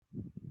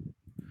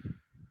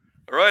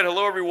All right,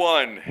 hello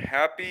everyone.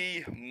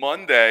 Happy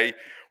Monday.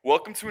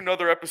 Welcome to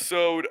another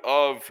episode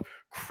of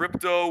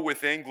Crypto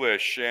with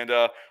English. And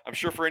I'm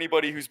sure for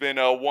anybody who's been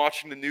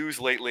watching the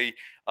news lately,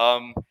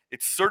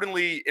 it's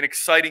certainly an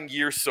exciting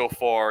year so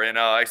far. And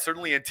I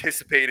certainly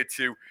anticipate it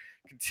to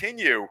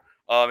continue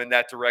in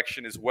that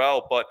direction as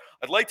well. But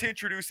I'd like to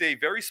introduce a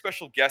very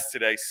special guest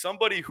today,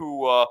 somebody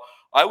who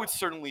I would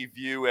certainly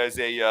view as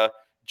a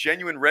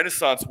genuine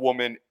Renaissance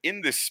woman in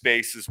this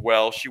space as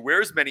well. She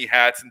wears many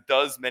hats and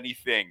does many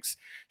things.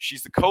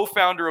 She's the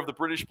co-founder of the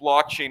British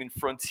Blockchain and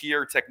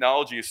Frontier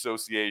Technology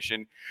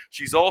Association.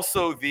 She's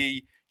also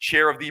the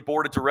chair of the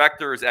board of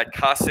directors at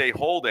Case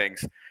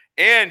Holdings,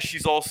 and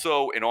she's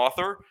also an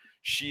author.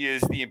 She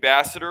is the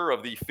ambassador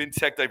of the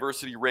FinTech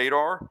Diversity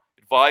Radar,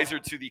 advisor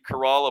to the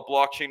Kerala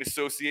Blockchain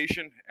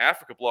Association,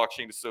 Africa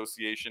Blockchain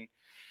Association,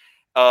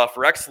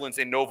 for excellence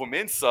in Novum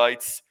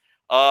Insights.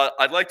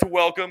 I'd like to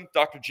welcome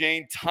Dr.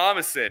 Jane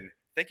Thomason.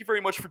 Thank you very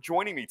much for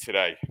joining me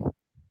today.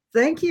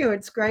 Thank you.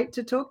 It's great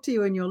to talk to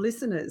you and your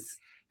listeners.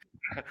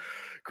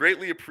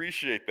 Greatly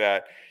appreciate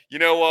that.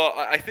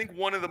 I think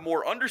one of the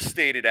more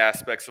understated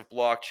aspects of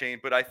blockchain,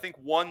 but I think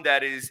one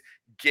that is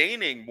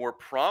gaining more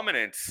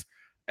prominence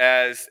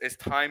as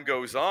time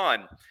goes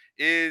on,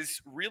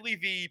 is really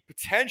the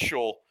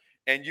potential,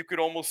 and you could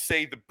almost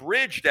say the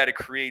bridge that it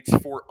creates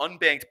for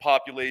unbanked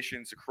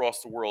populations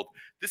across the world.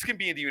 This can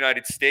be in the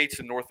United States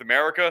and North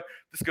America.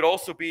 This could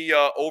also be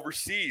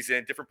overseas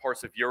in different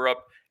parts of Europe,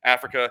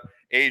 Africa,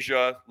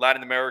 Asia,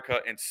 Latin America,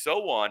 and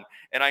so on.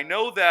 And I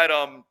know that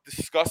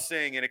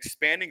discussing and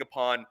expanding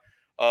upon,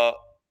 uh,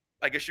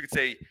 I guess you could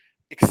say,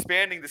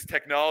 expanding this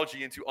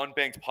technology into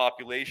unbanked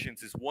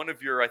populations is one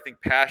of your, I think,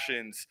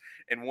 passions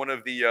and one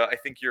of the, I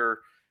think,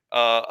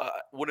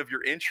 one of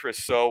your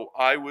interests. So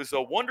I was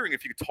wondering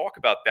if you could talk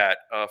about that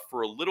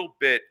for a little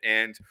bit,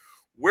 and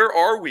where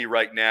are we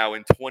right now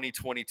in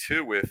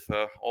 2022 with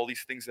all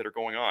these things that are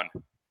going on?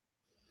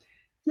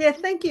 Yeah,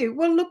 thank you.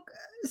 Well, look,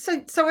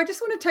 so I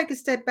just want to take a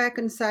step back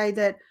and say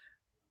that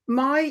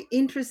my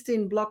interest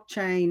in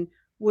blockchain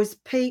was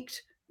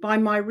piqued by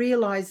my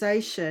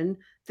realization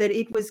that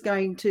it was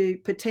going to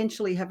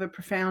potentially have a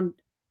profound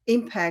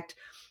impact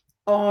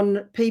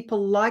on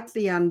people like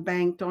the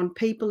unbanked, on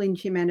people in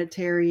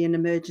humanitarian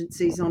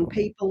emergencies, on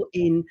people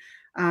in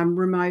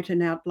remote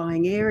and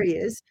outlying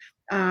areas,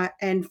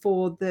 and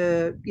for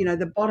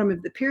the bottom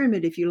of the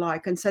pyramid, if you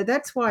like. And so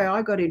that's why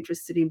I got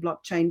interested in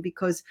blockchain,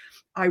 because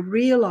I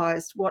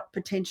realized what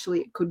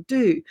potentially it could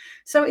do.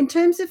 So in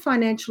terms of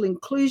financial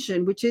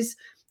inclusion, which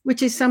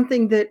is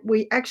something that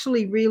we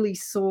actually really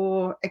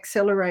saw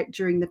accelerate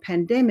during the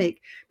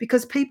pandemic,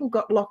 because people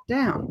got locked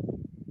down.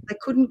 They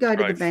couldn't go to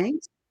the Right.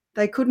 banks.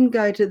 They couldn't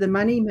go to the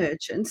money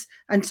merchants.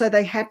 And so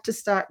they had to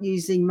start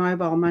using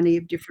mobile money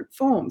of different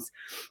forms.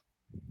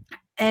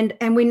 And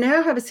we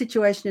now have a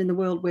situation in the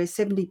world where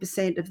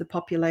 70% of the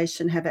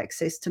population have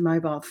access to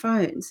mobile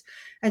phones.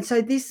 And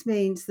so this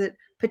means that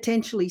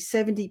potentially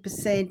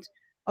 70%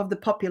 of the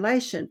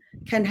population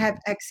can have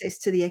access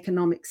to the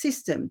economic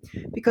system,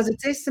 because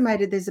it's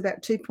estimated there's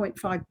about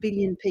 2.5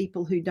 billion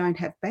people who don't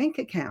have bank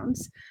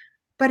accounts.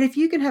 But if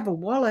you can have a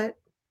wallet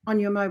on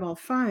your mobile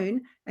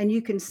phone and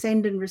you can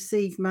send and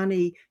receive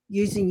money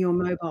using your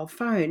mobile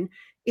phone,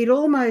 it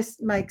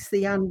almost makes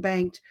the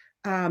unbanked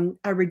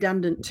a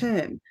redundant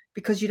term,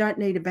 because you don't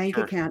need a bank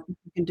Sure. account.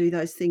 You can do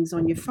those things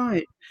on your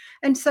phone.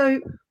 And so,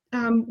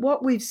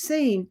 what we've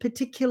seen,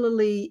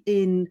 particularly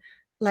in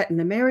Latin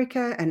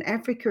America and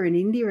Africa and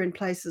India and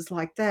places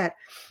like that,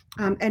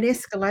 an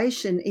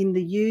escalation in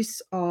the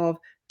use of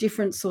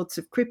different sorts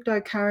of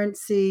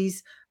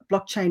cryptocurrencies,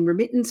 blockchain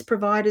remittance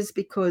providers,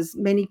 because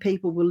many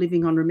people were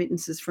living on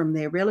remittances from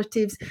their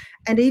relatives,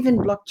 and even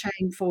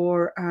blockchain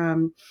for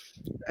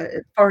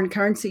foreign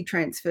currency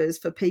transfers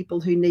for people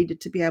who needed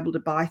to be able to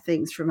buy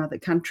things from other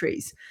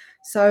countries.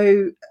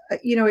 So,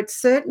 it's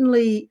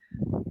certainly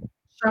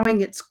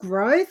showing its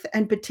growth,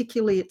 and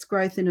particularly its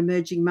growth in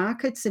emerging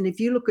markets. And if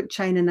you look at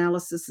Chain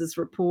Analysis's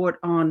report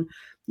on,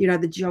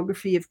 the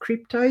geography of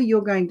crypto,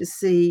 you're going to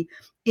see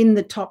in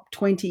the top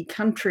 20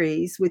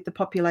 countries with the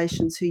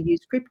populations who use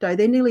crypto,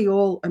 they're nearly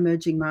all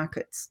emerging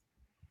markets.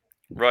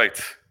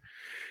 Right.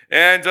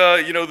 And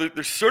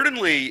there's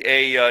certainly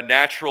a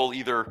natural,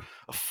 either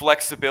a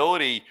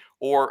flexibility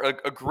or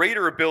a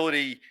greater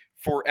ability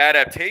for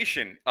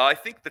adaptation. I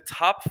think the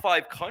top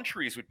five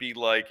countries would be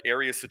like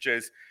areas such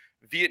as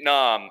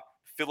Vietnam,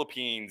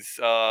 Philippines,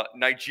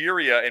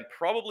 Nigeria, and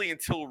probably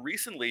until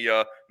recently,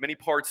 many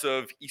parts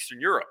of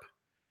Eastern Europe.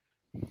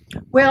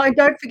 Well, and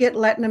don't forget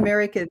Latin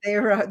America.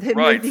 They're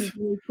Right. moving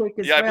very quick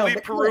as Yeah, I well. believe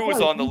But yeah, Peru is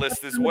no, on the you've got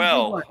list as some of the big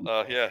well. ones.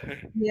 Yeah, Yeah,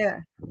 yeah,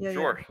 yeah.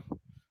 sure.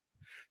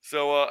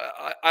 So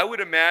I would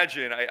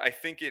imagine, I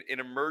think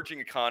in emerging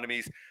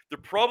economies, there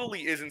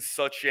probably isn't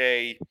such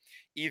a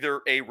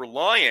either a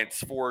reliance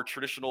for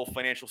traditional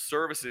financial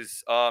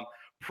services,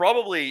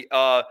 probably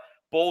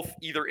both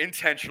either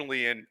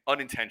intentionally and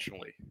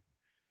unintentionally.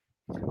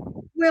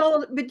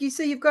 Well, but you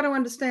see, you've got to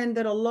understand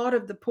that a lot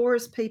of the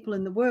poorest people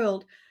in the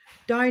world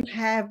don't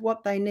have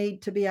what they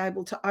need to be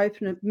able to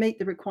meet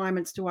the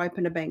requirements to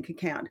open a bank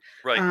account,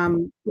 Right.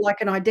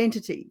 like an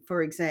identity,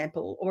 for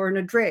example, or an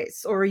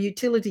address or a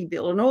utility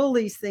bill, and all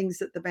these things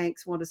that the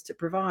banks want us to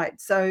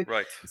provide. So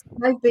Right.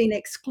 they've been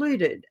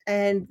excluded,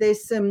 and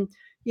there's some,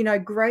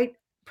 great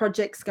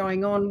projects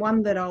going on.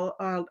 One that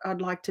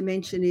I'd like to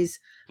mention is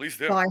Please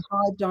do. by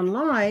Hived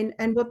Online,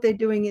 and what they're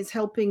doing is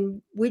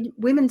helping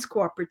women's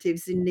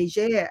cooperatives in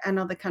Niger and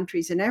other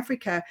countries in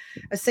Africa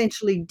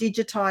essentially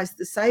digitize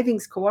the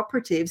savings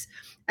cooperatives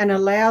and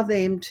allow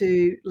them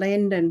to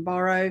lend and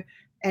borrow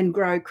and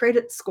grow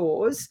credit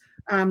scores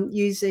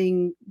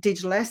using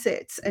digital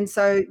assets. And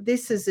so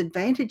this is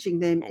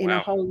advantaging them Oh, in a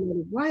wow. whole lot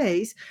of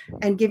ways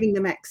and giving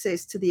them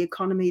access to the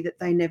economy that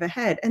they never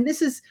had. And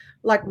this is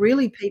like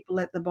really people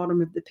at the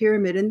bottom of the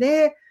pyramid, and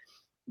they're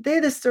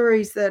the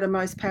stories that are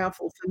most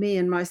powerful for me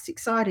and most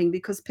exciting,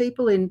 because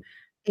people in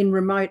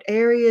remote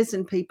areas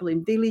and people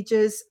in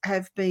villages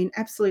have been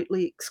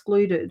absolutely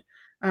excluded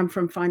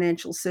from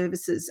financial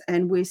services,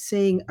 and we're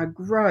seeing a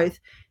growth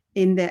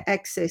in their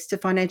access to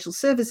financial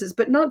services,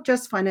 but not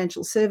just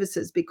financial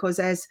services, because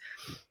as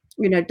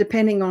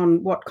depending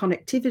on what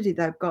connectivity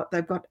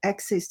they've got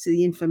access to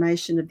the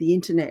information of the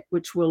internet,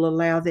 which will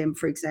allow them,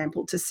 for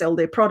example, to sell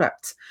their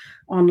products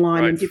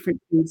online Right. and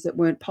different things that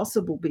weren't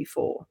possible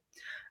before.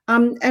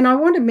 And I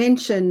want to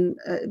mention,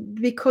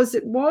 because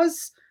it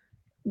was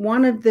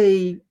one of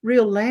the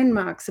real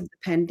landmarks of the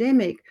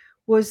pandemic,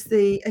 was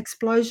the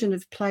explosion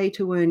of play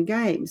to earn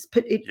games.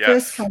 But it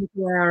first Yes. came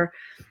to our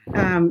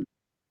um,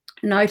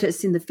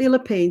 notice in the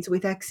Philippines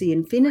with Axie Right.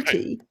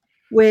 Infinity,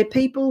 where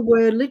people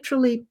were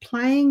literally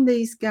playing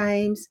these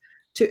games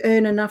to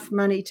earn enough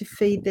money to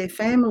feed their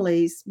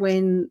families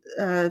when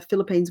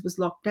Philippines was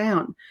locked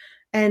down.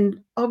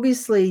 And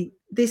obviously,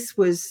 this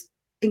was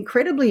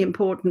incredibly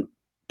important,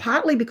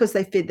 partly because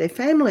they fed their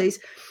families,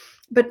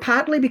 but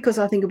partly because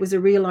I think it was a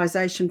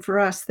realization for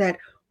us that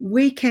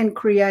we can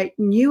create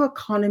new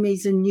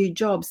economies and new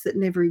jobs that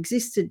never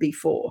existed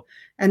before.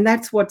 And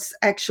that's what's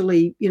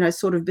actually,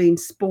 sort of been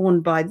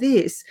spawned by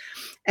this.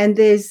 And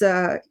there's,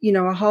 a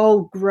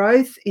whole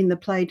growth in the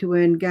play to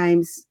earn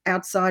games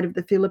outside of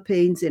the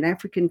Philippines, in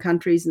African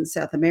countries and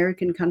South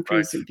American Right.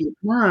 countries and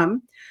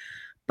Vietnam.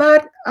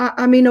 But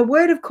I mean, a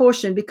word of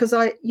caution, because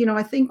I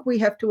think we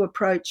have to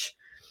approach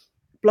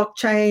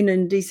blockchain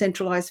and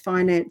decentralized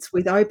finance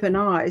with open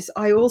eyes.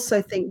 I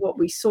also think what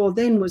we saw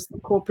then was the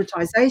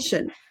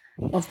corporatization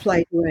of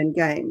play to earn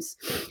games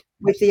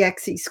with the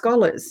Axie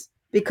scholars,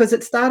 because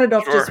it started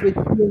off Sure. just with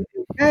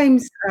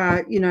games,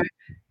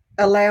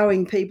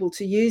 allowing people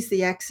to use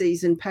the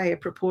Axies and pay a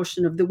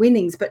proportion of the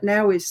winnings. But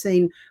now we've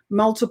seen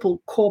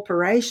multiple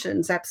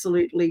corporations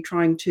absolutely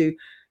trying to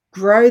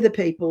grow the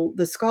people,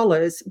 the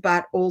scholars,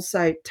 but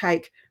also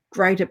take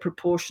greater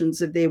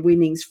proportions of their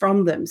winnings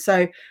from them.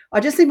 So I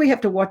just think we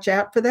have to watch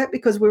out for that,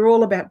 because we're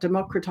all about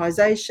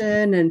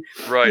democratization and,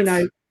 you Right.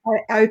 know,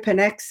 open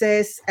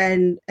access.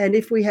 And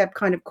if we have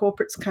kind of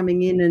corporates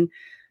coming in and,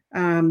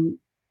 um,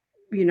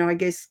 I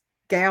guess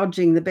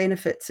gouging the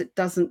benefits, it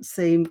doesn't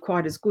seem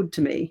quite as good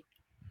to me.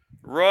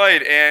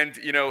 Right, and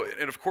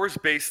and of course,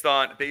 based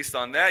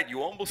on that,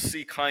 you almost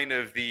see kind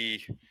of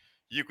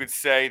you could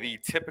say the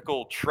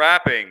typical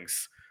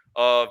trappings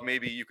of,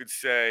 maybe you could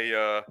say,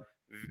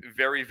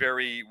 very,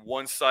 very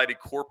one-sided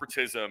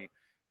corporatism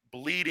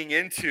bleeding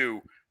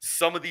into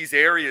some of these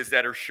areas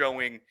that are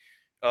showing,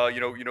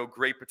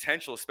 great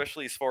potential,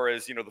 especially as far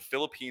as the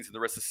Philippines and the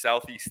rest of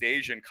Southeast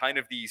Asia, and kind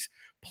of these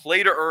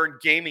play-to-earn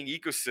gaming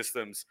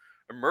ecosystems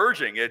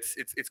emerging.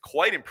 It's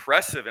quite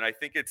impressive, and I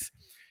think it's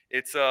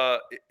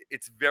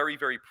very,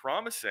 very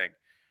promising.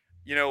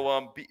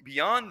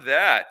 Beyond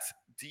that,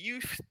 do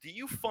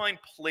you find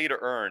play to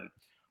earn,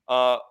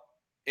 uh,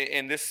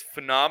 in this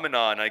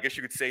phenomenon? I guess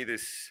you could say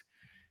this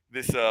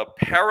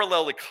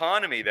parallel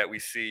economy that we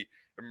see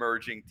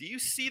emerging. Do you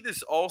see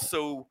this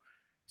also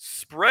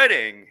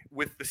spreading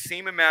with the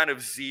same amount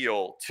of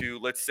zeal to,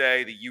 let's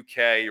say, the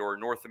UK or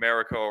North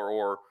America,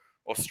 or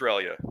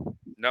Australia?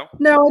 No,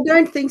 No, I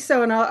don't think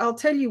so, and I'll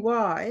tell you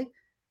why.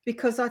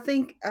 Because I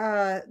think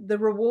the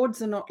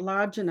rewards are not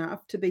large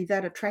enough to be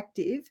that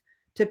attractive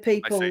to I see.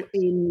 people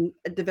in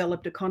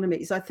developed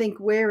economies. I think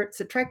where it's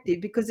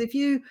attractive, because if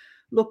you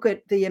look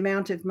at the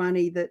amount of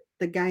money that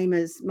the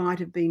gamers might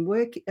have been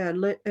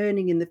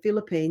earning in the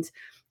Philippines,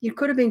 it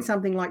could have been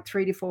something like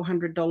 $300 to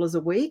 $400 a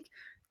week.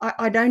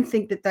 I don't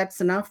think that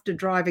that's enough to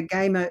drive a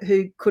gamer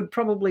who could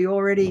probably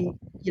already,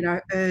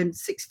 earn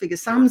six-figure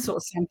Sure. sums or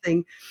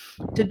something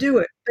to do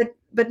it.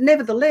 But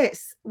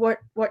nevertheless, what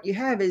you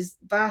have is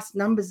vast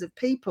numbers of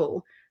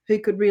people who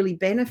could really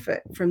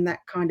benefit from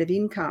that kind of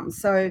income.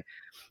 So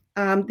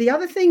the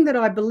other thing that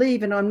I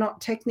believe, and I'm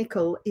not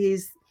technical,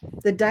 is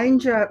the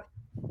danger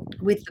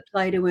with the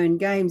play to earn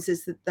games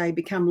is that they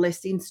become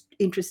less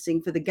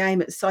interesting for the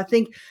gamers. So I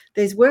think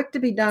there's work to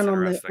be That's done on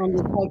the interesting.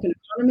 token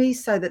economy,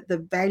 so that the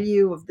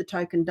value of the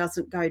token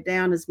doesn't go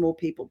down as more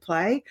people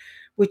play.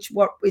 which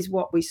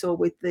what we saw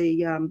with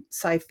the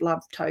Safe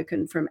Love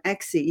token from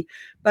Axie,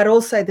 but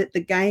also that the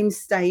games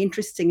stay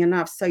interesting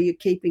enough so you're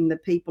keeping the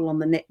people on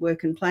the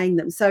network and playing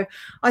them. So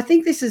I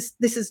think this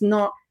is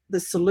not the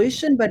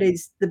solution, but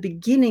is the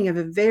beginning of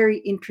a very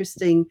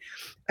interesting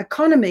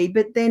economy.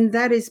 But then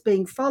that is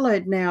being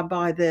followed now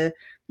by the,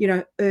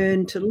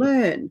 earn to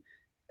learn,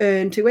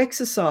 earn to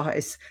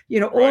exercise,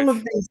 Right. all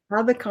of these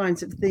other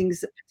kinds of things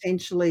that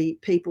potentially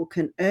people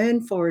can earn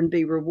for and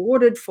be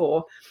rewarded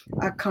for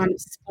are kind of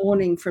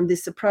spawning from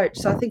this approach.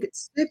 So I think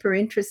it's super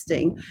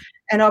interesting.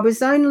 And I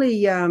was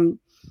only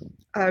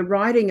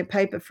writing a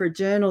paper for a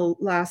journal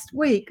last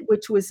week,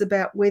 which was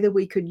about whether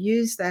we could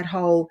use that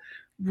whole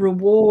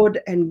reward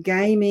and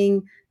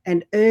gaming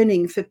and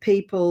earning for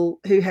people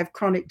who have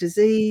chronic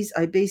disease,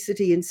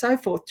 obesity, and so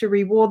forth, to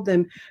reward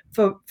them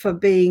for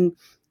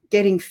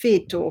getting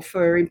fit or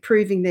for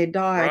improving their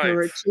diet Right.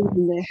 or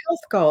achieving their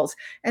health goals.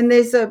 And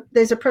there's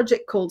a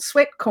project called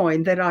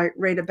Sweatcoin that I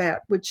read about,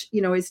 which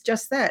is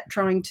just that,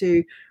 trying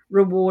to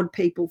reward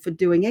people for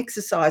doing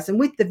exercise. And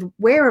with the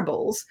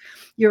wearables,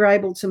 you're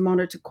able to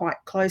monitor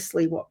quite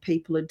closely what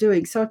people are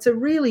doing. So it's a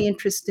really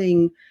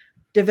interesting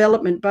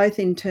development, both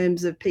in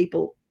terms of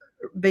people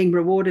being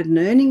rewarded and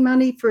earning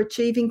money for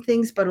achieving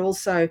things, but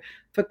also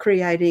for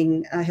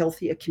creating a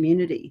healthier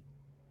community.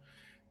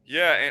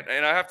 Yeah,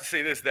 and I have to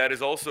say this, that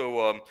is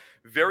also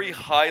very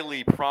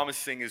highly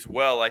promising as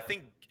well. I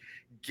think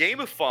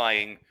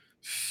gamifying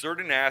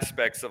certain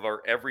aspects of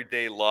our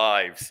everyday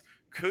lives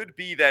could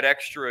be that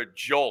extra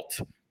jolt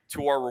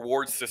to our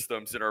reward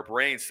systems in our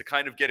brains to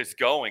kind of get us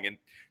going. And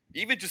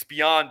even just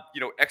beyond,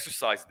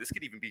 exercise, this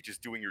could even be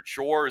just doing your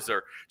chores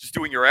or just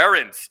doing your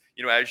errands,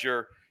 as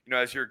you're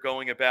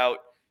going about,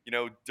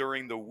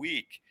 during the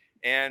week.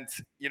 And,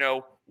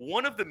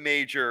 one of the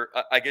major,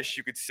 I guess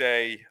you could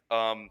say,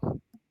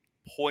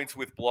 points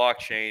with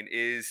blockchain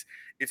is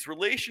its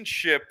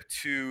relationship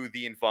to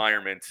the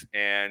environment,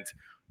 and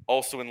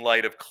also in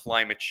light of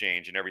climate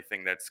change and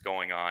everything that's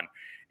going on.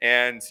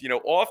 And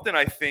often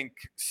I think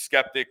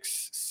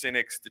skeptics,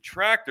 cynics,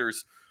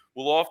 detractors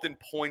will often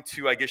point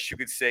to, I guess you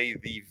could say,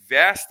 the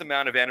vast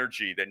amount of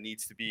energy that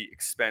needs to be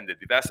expended,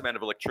 the vast amount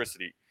of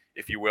electricity,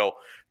 if you will,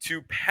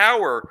 to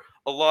power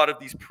a lot of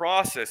these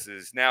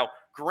processes. Now,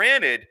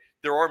 granted,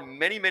 there are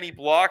many, many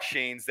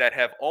blockchains that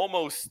have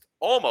almost,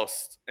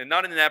 and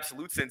not in an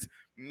absolute sense,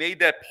 made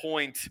that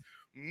point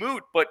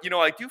moot. But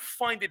I do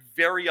find it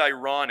very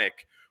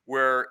ironic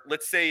where,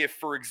 let's say, if,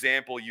 for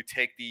example, you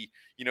take the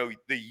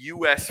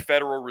U.S.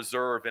 Federal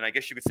Reserve, and I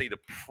guess you could say the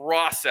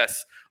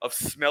process of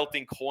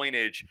smelting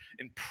coinage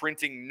and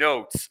printing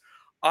notes.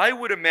 I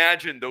would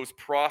imagine those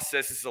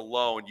processes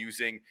alone,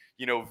 using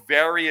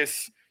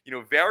various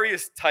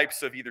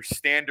types of either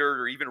standard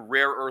or even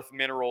rare earth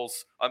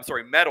minerals. I'm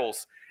sorry,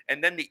 metals,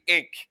 and then the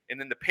ink, and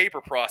then the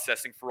paper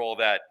processing for all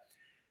that.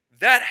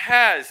 That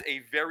has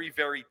a very,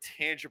 very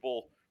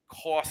tangible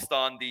cost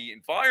on the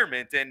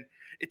environment. And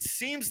it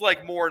seems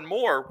like more and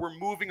more we're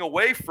moving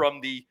away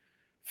from the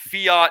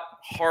fiat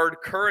hard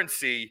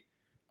currency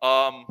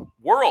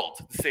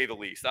world, to say the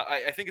least.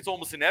 I think it's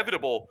almost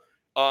inevitable.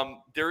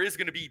 There is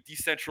going to be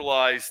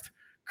decentralized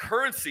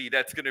currency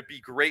that's going to be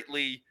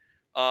greatly,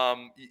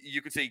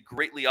 you could say,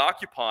 greatly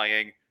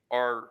occupying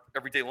our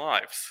everyday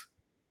lives.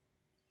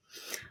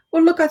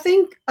 Well, look, I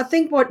think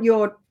what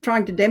you're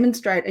trying to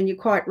demonstrate, and you're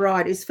quite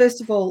right, is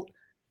first of all,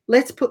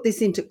 let's put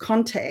this into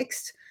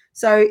context.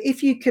 So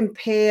if you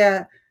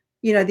compare,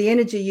 the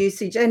energy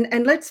usage,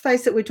 and let's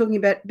face it, we're talking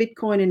about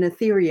Bitcoin and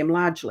Ethereum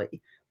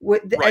largely.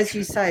 Right. As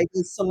you say,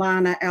 there's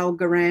Solana,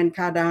 Algorand,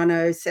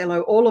 Cardano,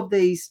 Celo, all of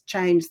these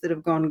chains that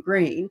have gone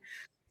green.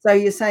 So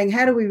you're saying,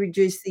 how do we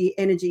reduce the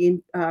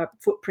energy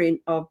footprint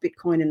of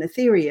Bitcoin and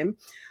Ethereum?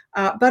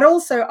 But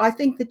also, I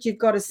think that you've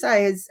got to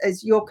say,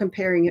 as you're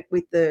comparing it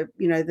with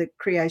the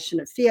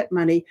creation of fiat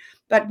money,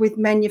 but with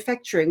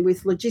manufacturing,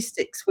 with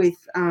logistics, with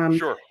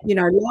Sure.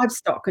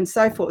 livestock and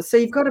so forth. So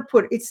you've got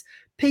to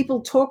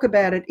people talk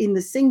about it in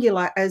the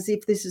singular as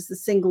if this is the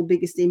single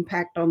biggest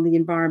impact on the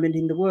environment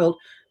in the world,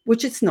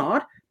 which it's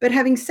not. But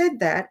having said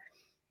that,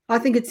 I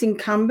think it's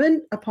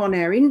incumbent upon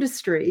our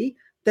industry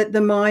that the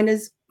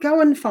miners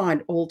go and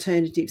find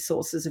alternative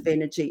sources of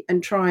energy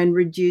and try and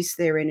reduce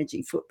their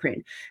energy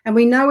footprint. And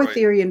we know Right.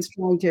 Ethereum's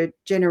trying to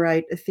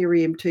generate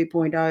Ethereum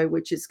 2.0,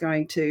 which is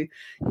going to,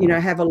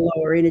 have a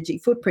lower energy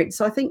footprint.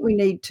 So I think we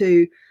need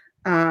to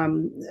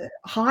um,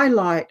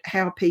 highlight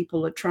how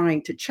people are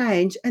trying to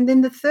change. And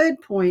then the third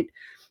point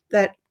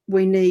that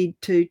we need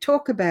to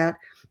talk about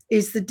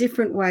is the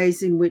different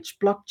ways in which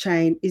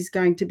blockchain is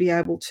going to be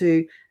able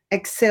to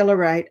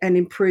accelerate and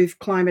improve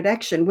climate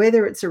action,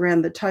 whether it's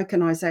around the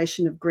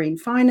tokenization of green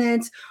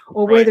finance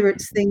or Right. whether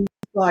it's things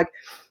like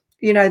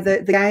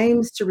the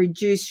games to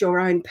reduce your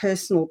own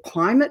personal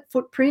climate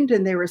footprint,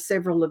 and there are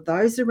several of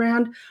those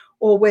around,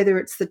 or whether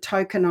it's the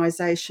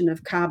tokenization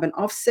of carbon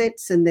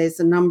offsets, and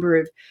there's a number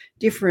of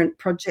different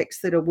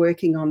projects that are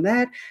working on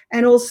that,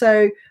 and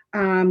also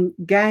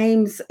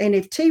games,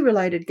 NFT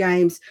related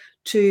games,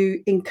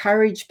 to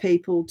encourage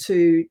people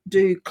to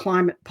do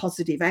climate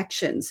positive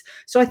actions.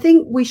 So I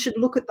think we should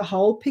look at the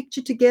whole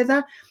picture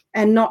together.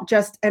 and not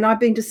just, and I've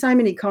been to so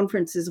many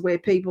conferences where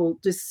people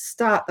just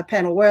start the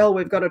panel, well,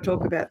 we've got to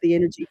talk about the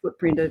energy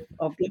footprint of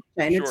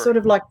blockchain. It's Sure. sort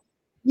of like,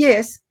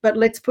 yes, but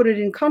let's put it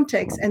in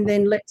context, and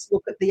then let's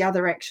look at the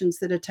other actions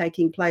that are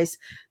taking place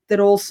that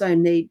also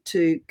need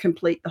to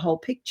complete the whole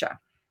picture.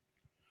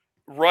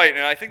 Right,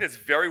 and I think that's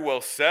very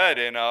well said.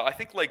 And I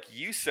think, like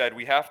you said,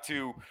 we have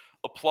to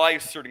apply a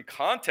certain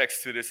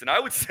context to this. And I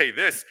would say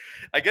this: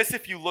 I guess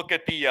if you look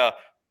at the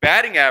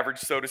batting average,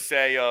 so to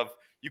say, of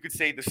you could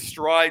say the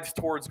strides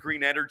towards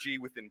green energy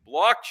within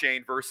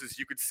blockchain versus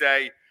you could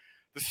say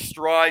the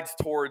strides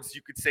towards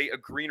you could say a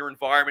greener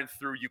environment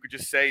through you could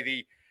just say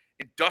the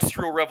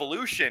industrial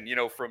revolution,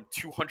 from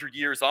 200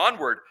 years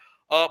onward.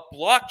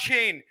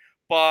 Blockchain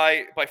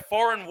by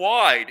far and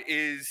wide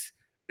is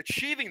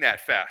achieving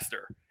that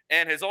faster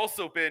and has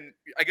also been,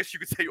 I guess you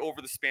could say,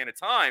 over the span of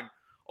time,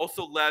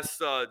 also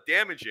less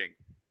damaging.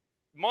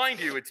 Mind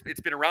you, it's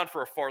been around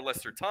for a far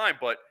lesser time,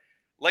 but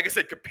like I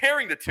said,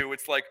 comparing the two,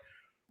 it's like,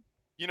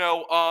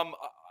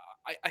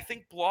 I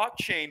think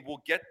blockchain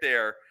will get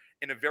there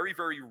in a very,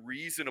 very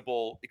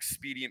reasonable,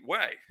 expedient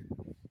way.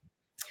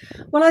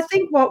 Well, I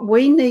think what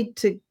we need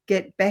to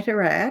get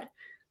better at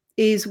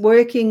is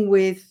working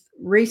with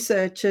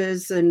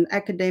researchers and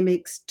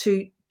academics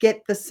to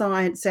get the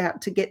science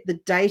out, to get the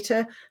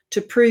data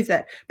to prove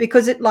that,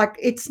 because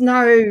it's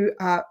not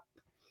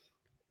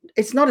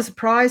a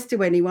surprise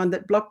to anyone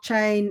that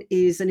blockchain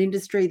is an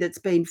industry that's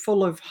been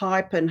full of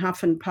hype and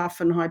huff and puff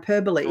and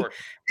hyperbole. Sure.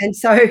 And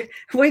so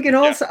we can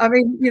Yeah. also, I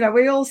mean,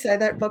 we all say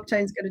that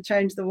blockchain is going to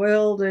change the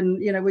world and,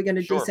 we're going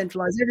to Sure.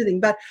 decentralize everything.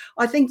 But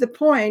I think the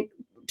point,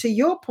 to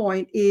your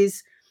point,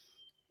 is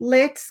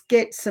let's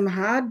get some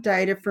hard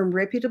data from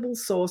reputable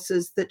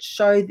sources that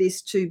show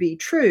this to be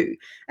true.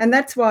 And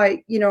that's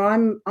why,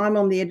 I'm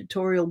on the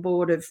editorial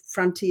board of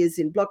Frontiers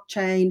in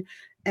Blockchain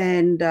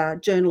and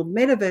Journal of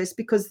Metaverse,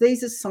 because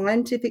these are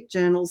scientific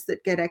journals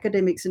that get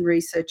academics and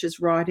researchers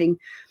writing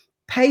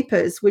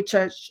papers which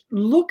are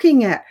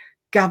looking at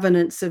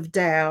governance of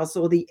DAOs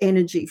or the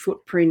energy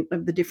footprint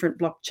of the different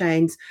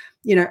blockchains,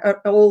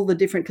 all the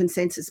different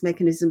consensus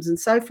mechanisms and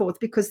so forth,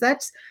 because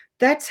that's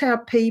how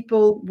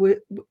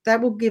that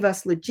will give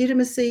us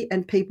legitimacy,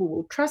 and people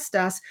will trust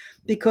us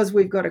because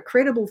we've got a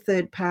credible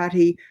third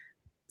party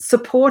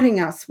supporting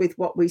us with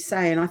what we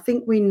say. And I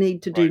think we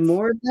need to do Right.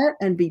 more of that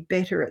and be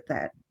better at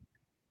that.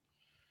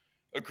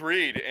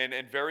 Agreed, and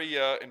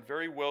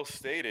very well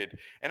stated.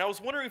 And I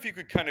was wondering if you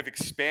could kind of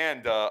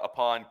expand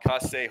upon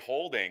Kase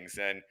Holdings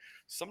and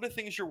some of the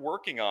things you're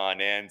working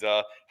on and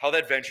how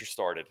that venture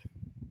started.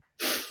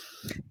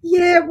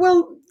 Yeah,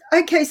 well,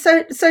 okay.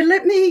 So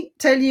let me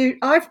tell you,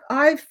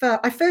 I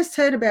first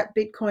heard about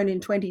Bitcoin in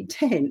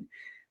 2010.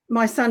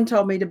 My son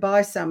told me to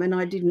buy some, and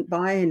I didn't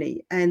buy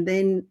any. And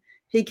then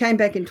he came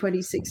back in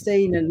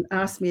 2016 and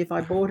asked me if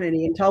I bought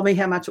any, and told me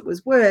how much it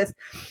was worth.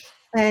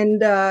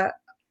 And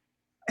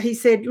he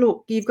said,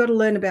 look, you've got to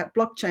learn about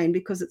blockchain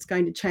because it's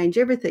going to change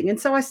everything. And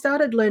so I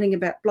started learning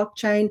about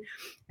blockchain.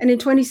 And in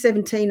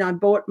 2017, I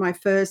bought my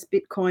first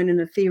Bitcoin and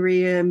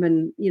Ethereum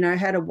and,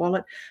 had a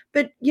wallet.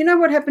 But you know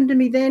what happened to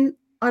me then?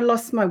 I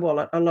lost my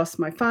wallet. I lost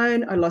my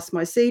phone. I lost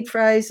my seed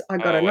phrase. I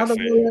got Oh, I another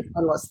see. wallet. I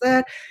lost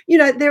that.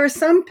 There are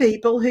some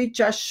people who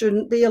just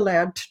shouldn't be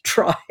allowed to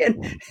try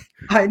and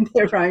own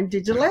their own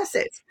digital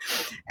assets.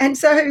 And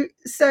so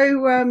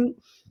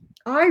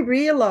I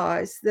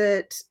realized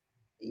that,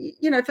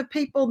 for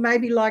people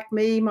maybe like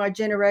me, my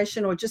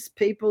generation, or just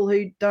people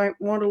who don't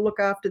want to look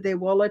after their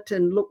wallet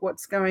and look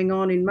what's going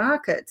on in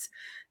markets,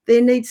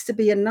 there needs to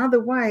be another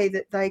way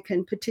that they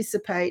can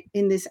participate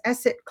in this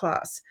asset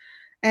class.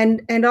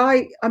 And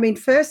I mean,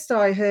 first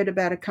I heard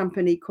about a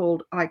company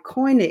called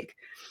Icoinic,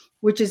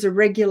 which is a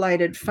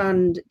regulated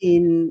fund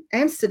in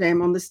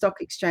Amsterdam on the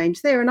stock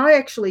exchange there. And I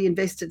actually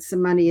invested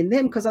some money in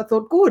them because I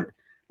thought, good,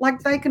 like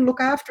they can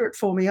look after it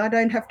for me. I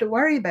don't have to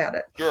worry about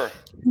it. Sure.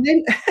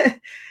 And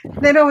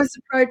then I was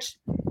approached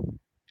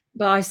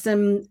by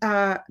some,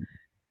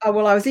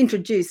 well, I was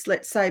introduced,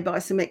 let's say, by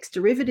some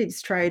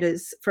ex-derivatives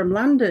traders from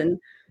London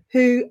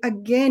who,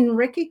 again,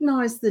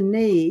 recognised the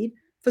need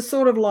for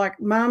sort of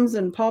like mums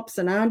and pops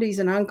and aunties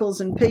and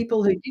uncles and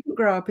people who didn't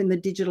grow up in the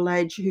digital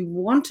age who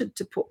wanted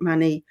to put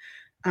money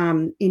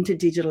into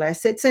digital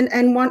assets, and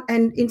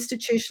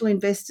institutional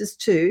investors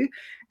too.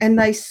 And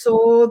they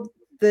saw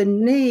the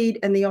need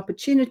and the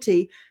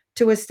opportunity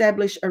to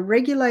establish a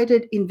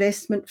regulated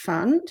investment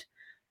fund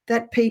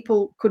that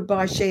people could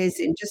buy shares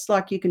in, just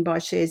like you can buy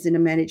shares in a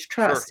managed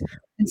Sure. trust.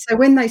 And so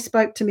when they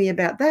spoke to me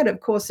about that, of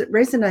course, it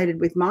resonated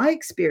with my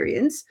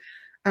experience,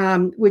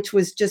 which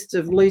was just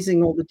of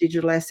losing all the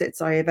digital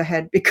assets I ever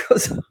had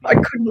because I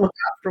couldn't look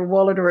after a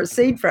wallet or a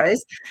seed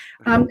phrase.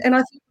 And I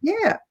thought,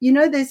 yeah,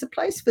 there's a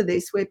place for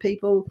this where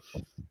people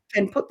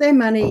can put their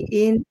money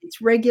in,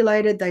 it's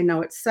regulated, they know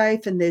it's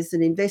safe, and there's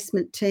an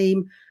investment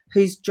team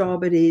whose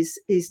job it is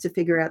to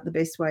figure out the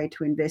best way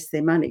to invest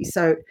their money.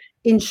 So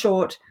in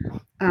short,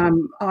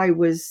 I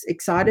was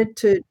excited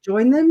to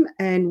join them,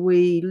 and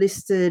we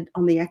listed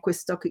on the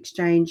Aquis Stock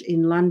Exchange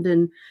in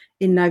London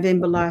in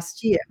November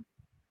last year.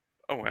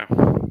 Oh,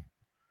 wow.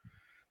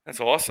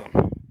 That's awesome.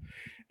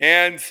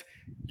 And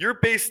you're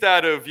based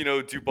out of,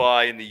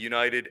 Dubai in the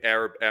United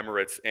Arab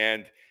Emirates.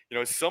 And,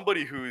 as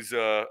somebody who's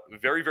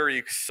very, very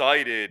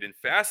excited and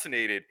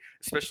fascinated,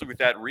 especially with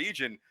that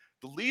region,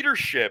 the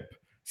leadership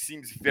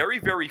seems very,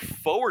 very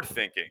forward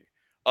thinking.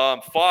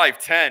 5,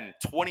 10,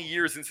 20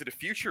 years into the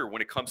future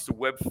when it comes to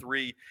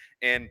Web3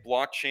 and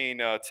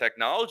blockchain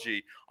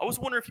technology. I was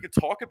wondering if you could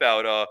talk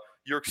about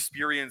your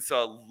experience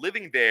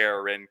living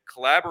there and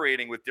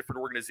collaborating with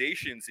different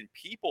organizations and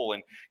people,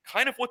 and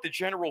kind of what the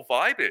general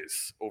vibe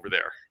is over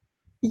there.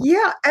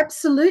 Yeah,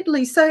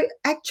 absolutely. So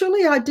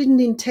actually, I didn't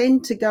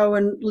intend to go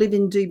and live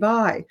in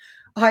Dubai.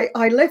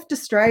 I left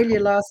Australia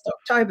last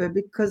October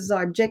because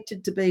I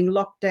objected to being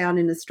locked down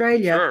in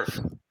Australia.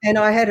 Sure. And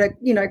I had a,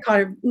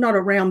 kind of not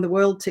a round the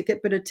world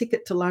ticket, but a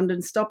ticket to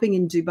London, stopping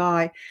in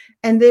Dubai.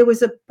 And there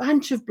was a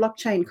bunch of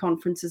blockchain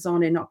conferences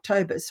on in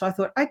October. So I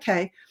thought,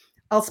 okay,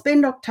 I'll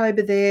spend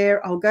October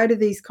there. I'll go to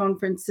these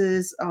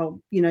conferences.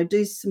 I'll,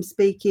 do some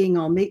speaking.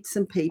 I'll meet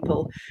some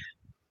people.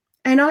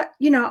 And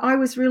I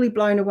was really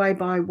blown away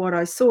by what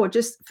I saw.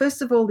 Just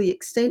first of all, the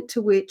extent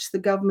to which the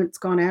government's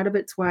gone out of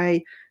its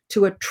way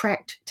to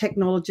attract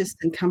technologists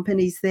and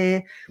companies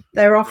there.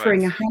 They're Right.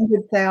 offering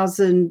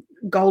 100,000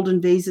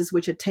 golden visas,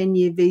 which are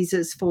 10-year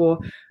visas for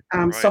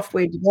Right.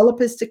 software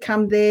developers to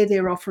come there.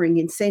 They're offering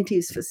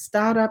incentives for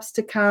startups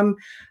to come.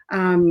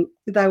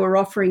 They were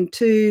offering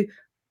two,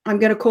 I'm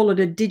going to call it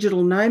a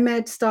digital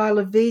nomad style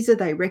of visa.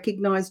 They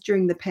recognized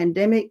during the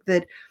pandemic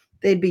that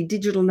there'd be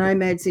digital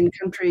nomads in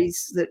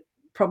countries that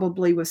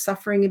probably were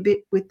suffering a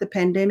bit with the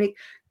pandemic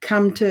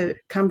come to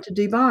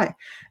Dubai.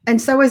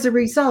 And so as a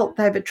result,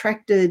 they've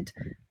attracted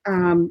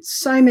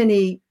so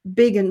many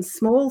big and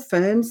small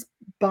firms.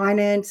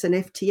 Binance and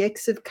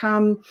FTX have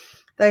come.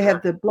 They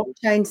have Sure. the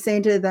blockchain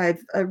center.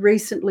 They've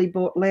recently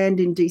bought land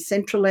in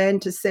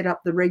Decentraland to set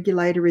up the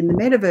regulator in the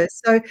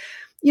metaverse. So,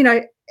 you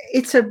know,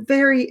 it's a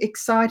very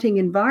exciting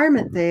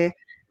environment there.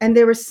 And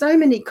there are so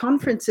many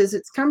conferences.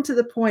 It's come to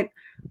the point,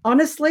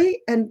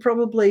 honestly, and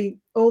probably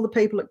all the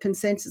people at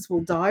Consensus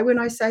will die when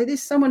I say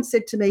this. Someone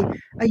said to me,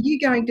 "Are you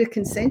going to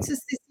Consensus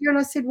this year?" And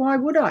I said, "Why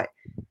would I?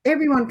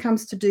 Everyone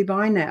comes to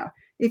Dubai now.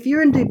 If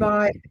you're in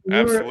Dubai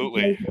and you're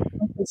Absolutely. going to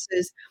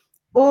conferences,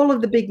 all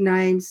of the big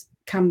names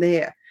come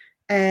there."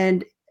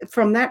 And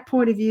from that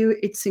point of view,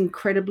 it's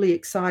incredibly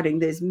exciting.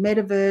 There's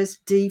metaverse,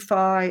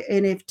 DeFi,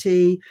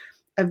 NFT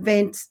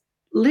events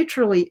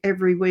literally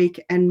every week,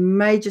 and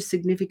major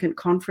significant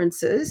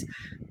conferences.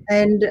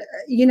 And,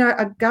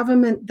 a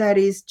government that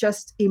is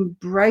just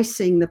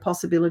embracing the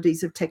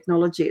possibilities of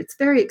technology. It's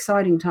a very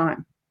exciting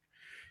time.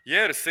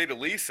 Yeah, to say the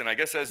least. And I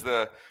guess, as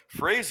the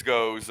phrase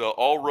goes,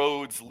 all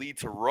roads lead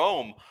to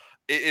Rome.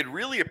 It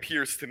really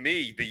appears to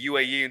me the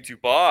UAE and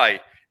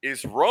Dubai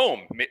is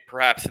Rome,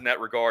 perhaps in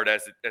that regard,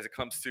 as it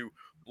comes to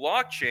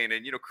blockchain.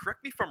 And,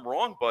 correct me if I'm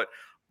wrong, but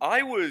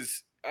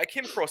I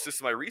came across this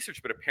in my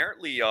research, but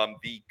apparently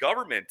the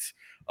government,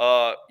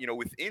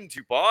 within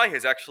Dubai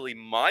has actually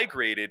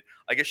migrated,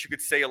 I guess you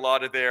could say, a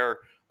lot of their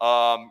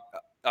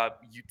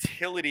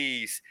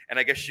utilities, and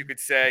I guess you could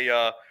say,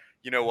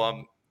 you know,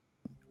 um,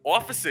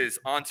 offices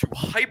onto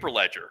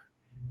Hyperledger.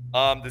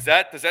 Does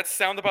that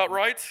sound about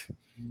right?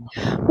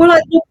 Well,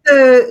 I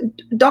think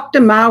Dr.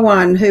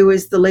 Marwan, who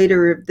is the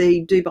leader of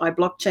the Dubai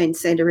Blockchain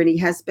Center, and he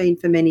has been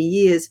for many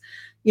years,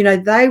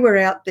 they were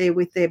out there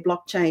with their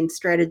blockchain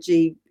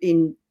strategy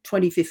in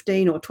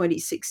 2015 or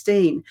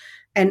 2016,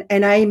 and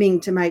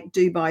aiming to make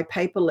Dubai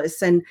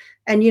paperless. And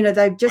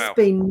they've just Wow.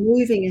 been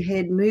moving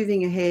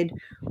ahead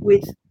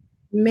with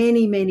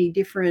many, many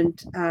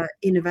different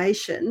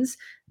innovations,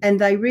 and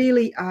they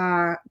really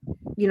are,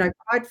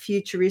 quite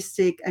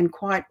futuristic and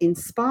quite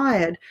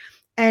inspired.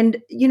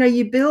 And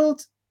you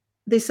build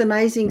this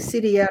amazing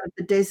city out of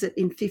the desert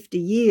in 50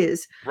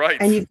 years, Right.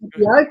 and you've got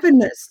the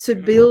openness to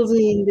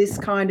building this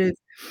kind of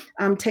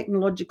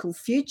technological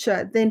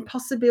future, then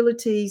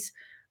possibilities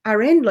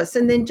are endless.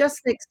 And then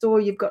just next door,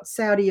 you've got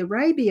Saudi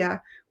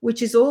Arabia,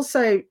 which is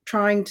also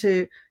trying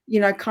to,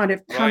 kind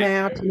of come Right.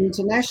 out and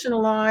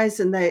internationalize,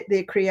 and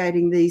they're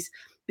creating these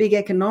big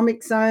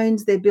economic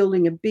zones. They're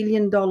building $1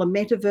 billion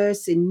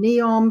metaverse in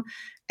Neom.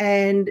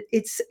 And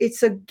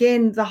it's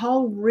again, the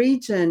whole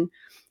region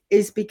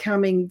is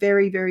becoming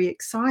very, very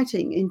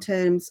exciting in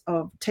terms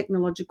of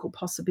technological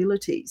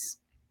possibilities.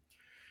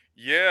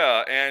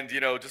 Yeah, and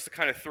just to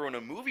kind of throw in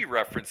a movie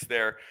reference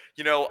there,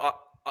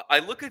 I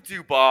look at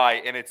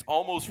Dubai and it's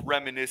almost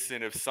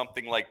reminiscent of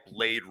something like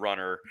Blade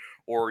Runner,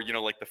 or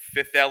like The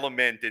Fifth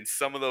Element, and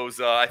some of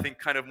those I think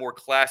kind of more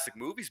classic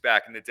movies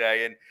back in the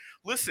day. And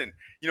listen,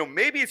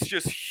 maybe it's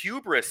just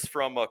hubris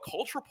from a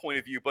cultural point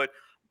of view, but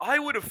I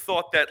would have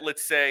thought that,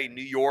 let's say,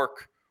 New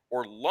York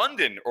or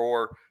London,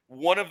 or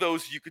one of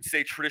those, you could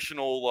say,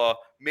 traditional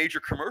major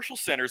commercial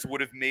centers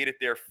would have made it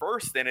there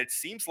first. And it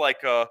seems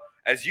like,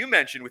 as you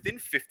mentioned, within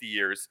 50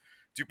 years,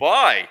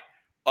 Dubai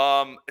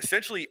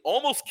essentially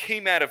almost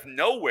came out of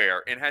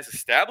nowhere and has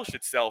established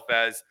itself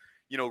as,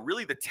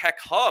 really the tech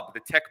hub, the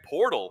tech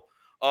portal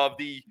of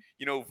the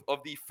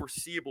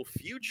foreseeable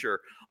future.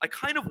 I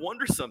kind of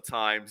wonder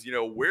sometimes,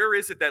 where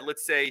is it that,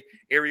 let's say,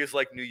 areas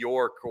like New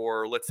York,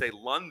 or let's say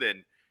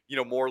London,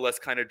 more or less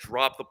kind of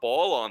dropped the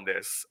ball on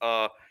this.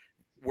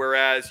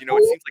 Whereas, it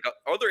seems like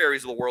other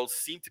areas of the world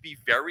seem to be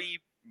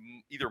very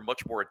either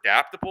much more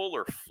adaptable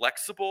or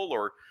flexible,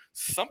 or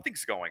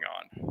something's going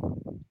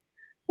on.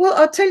 Well,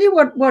 I'll tell you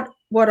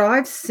what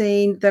I've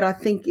seen that I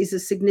think is a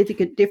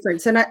significant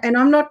difference, and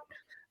I'm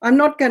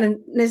not going to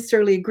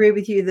necessarily agree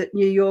with you that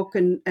New York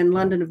and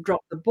London have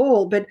dropped the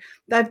ball, but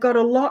they've got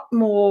a lot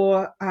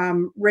more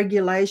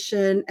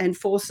regulation and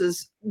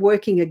forces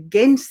working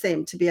against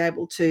them to be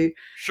able to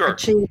Sure.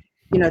 achieve,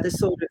 the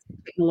sort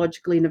of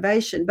technological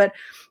innovation. But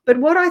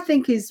what I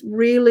think is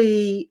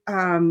really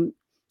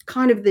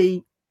kind of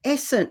the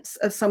essence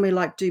of somewhere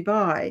like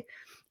Dubai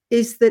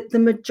is that the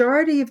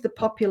majority of the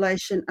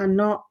population are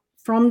not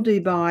from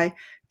Dubai.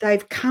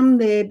 They've come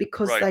there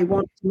because Right. they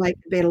want to make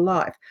a better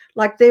life.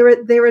 Like there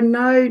are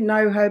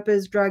no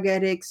hopers, drug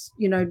addicts,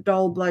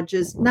 dole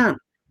bludgers, none.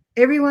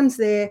 Everyone's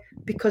there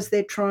because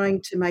they're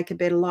trying to make a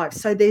better life.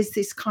 So there's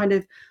this kind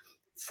of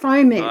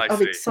foment I of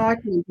see.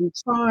 excitement and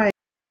trying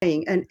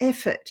and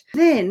effort.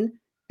 Then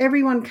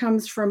everyone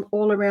comes from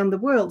all around the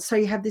world. So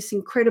you have this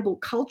incredible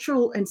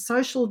cultural and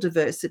social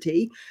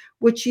diversity,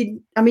 which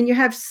you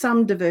have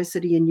some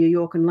diversity in New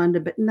York and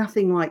London, but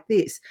nothing like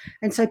this.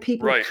 And so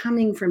people are Right.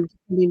 coming from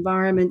different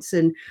environments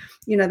and,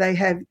 they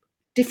have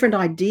different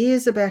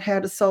ideas about how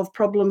to solve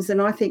problems.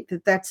 And I think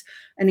that that's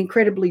an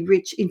incredibly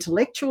rich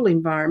intellectual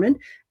environment.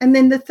 And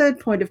then the third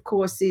point, of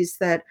course, is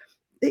that,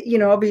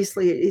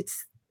 obviously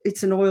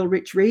it's an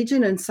oil-rich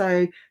region, and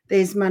so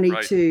there's money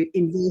Right. to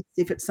invest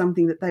if it's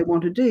something that they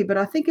want to do. But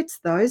I think it's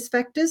those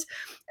factors.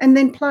 And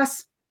then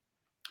plus,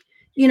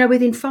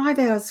 within 5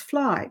 hours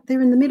flight,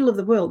 they're in the middle of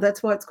the world.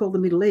 That's why it's called the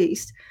Middle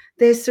East.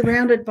 They're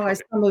surrounded by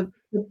Right. some of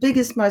the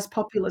biggest, most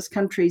populous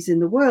countries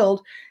in the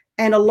world,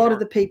 and a lot of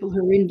Sure. the people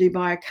who are in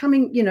Dubai are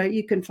coming.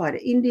 You can fly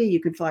to India, you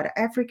can fly to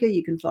Africa,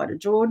 you can fly to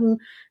Jordan,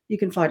 you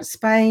can fly to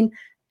Spain.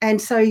 And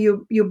so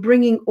you're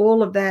bringing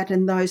all of that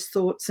and those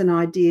thoughts and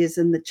ideas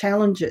and the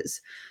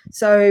challenges.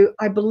 So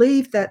I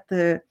believe that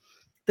the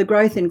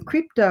growth in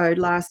crypto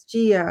last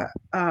year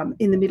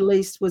in the Middle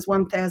East was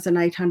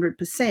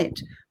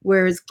 1,800%,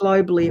 whereas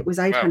globally it was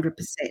Wow.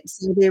 800%.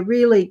 So they're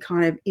really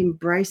kind of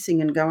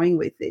embracing and going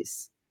with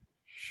this.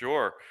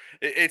 Sure.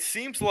 It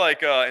seems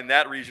like in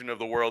that region of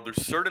the world,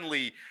 there's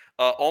certainly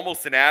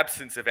almost an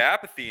absence of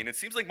apathy, and it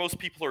seems like most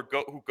people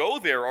who go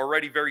there are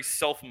already very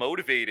self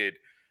motivated,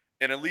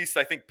 and at least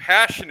I think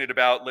passionate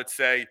about, let's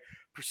say,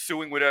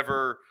 pursuing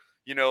whatever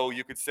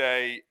you could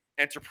say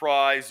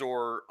enterprise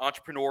or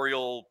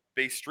entrepreneurial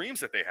based dreams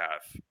that they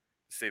have, to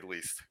say the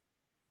least.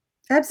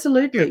 It's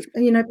Absolutely.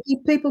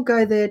 People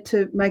go there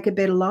to make a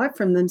better life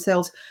from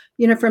themselves,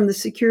 from the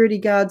security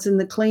guards and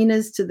the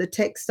cleaners to the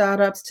tech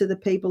startups to the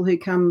people who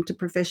come to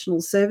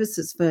professional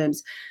services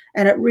firms.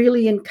 And it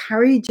really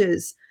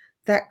encourages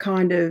that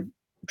kind of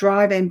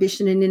drive,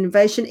 ambition, and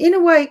innovation. In a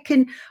way,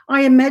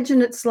 I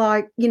imagine it's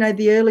like,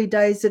 the early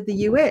days of the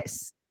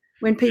US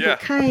when people yeah,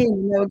 came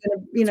and they were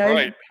going to, that's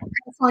right.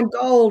 find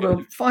gold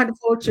or find a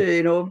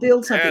fortune or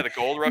build Yeah, something. the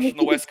gold And I rush on the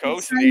think it's West that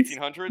Coast in the same,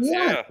 1800s.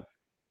 yeah, Yeah.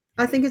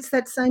 I think it's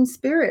that same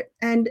spirit,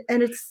 and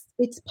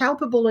it's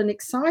palpable and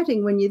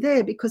exciting when you're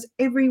there because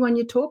everyone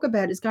you talk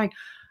about is going,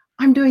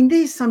 "I'm doing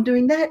this, I'm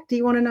doing that. Do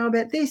you want to know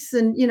about this?"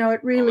 And it Oh,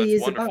 really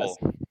that's is a wonderful.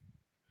 buzz.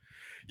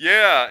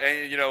 Yeah,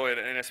 and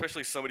and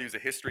especially somebody who's a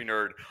history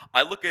nerd,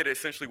 I look at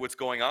essentially what's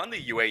going on in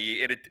the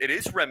UAE, and it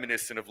is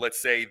reminiscent of,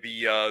 let's say,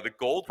 the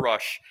gold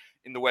rush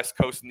in the West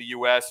Coast in the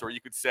U.S., or you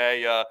could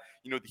say,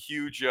 the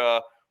huge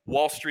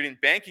Wall Street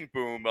and banking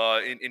boom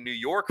in New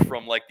York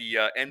from like the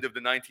end of the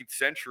 19th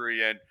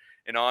century and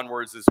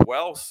onwards as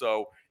well.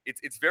 So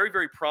it's very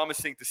very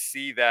promising to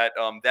see that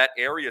that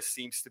area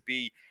seems to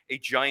be a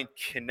giant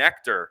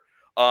connector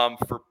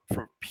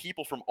for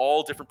people from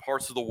all different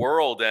parts of the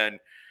world, and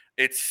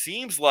it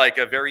seems like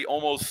a very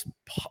almost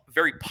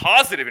very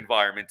positive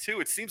environment too.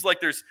 It seems like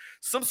there's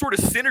some sort of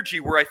synergy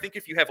where I think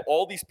if you have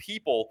all these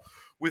people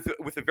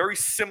with a very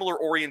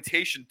similar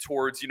orientation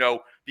towards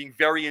being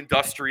very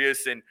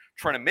industrious and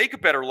trying to make a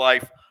better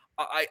life,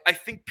 I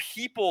think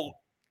people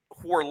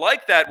who are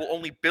like that will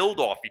only build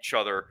off each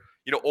other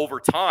over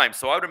time.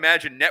 So I would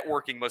imagine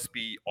networking must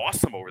be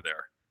awesome over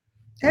there.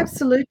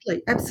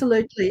 Absolutely,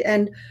 absolutely.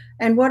 And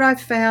what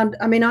I've found,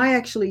 I mean, I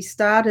actually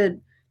started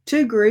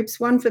 2 groups,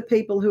 one for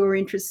people who are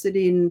interested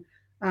in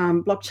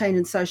blockchain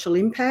and social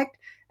impact,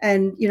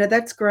 and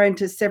that's grown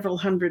to several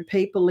hundred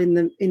people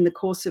in the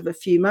course of a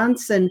few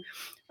months. And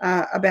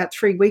about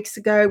 3 weeks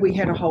ago, we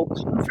had a whole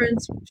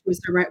conference which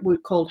was we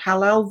called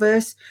Halal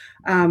Verse,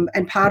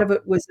 and part of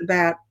it was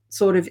about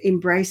sort of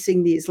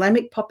embracing the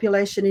Islamic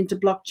population into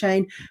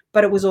blockchain,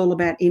 but it was all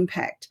about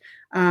impact.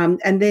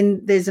 And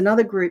then there's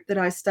another group that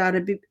I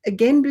started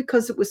again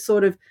because it was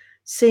sort of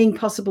seeing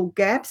possible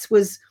gaps,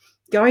 was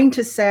going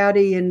to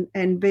Saudi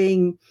and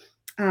being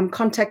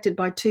contacted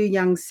by 2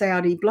 young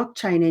Saudi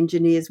blockchain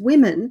engineers,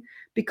 women,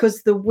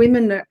 because the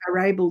women are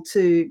able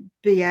to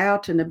be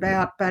out and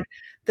about, but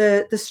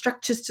the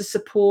structures to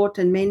support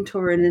and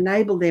mentor and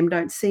enable them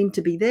don't seem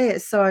to be there.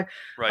 So I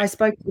Right.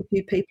 spoke to a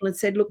few people and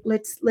said, look,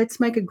 let's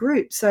make a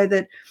group so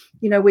that,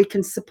 we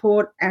can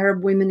support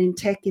Arab women in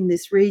tech in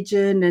this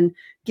region and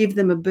give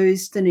them a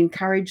boost and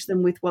encourage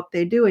them with what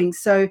they're doing.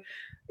 So,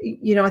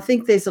 I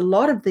think there's a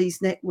lot of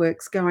these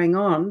networks going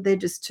on. They're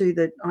just two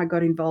that I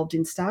got involved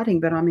in starting,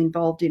 but I'm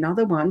involved in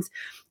other ones.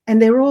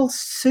 And they're all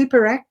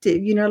super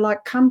active,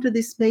 like come to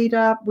this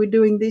meetup, we're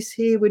doing this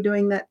here, we're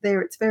doing that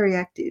there. It's very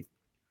active.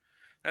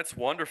 That's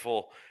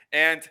wonderful.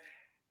 And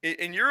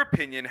in your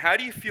opinion, how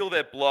do you feel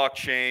that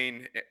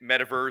blockchain,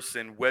 metaverse,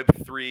 and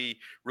Web3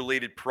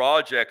 related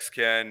projects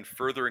can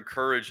further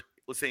encourage,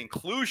 let's say,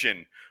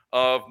 inclusion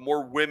of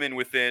more women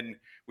within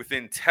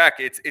tech?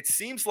 It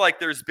seems like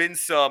there's been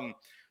some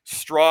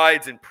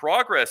strides and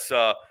progress,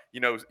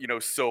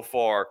 so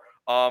far.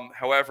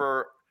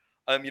 However,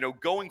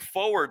 going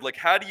forward, like,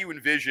 how do you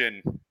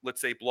envision,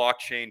 let's say,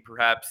 blockchain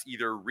perhaps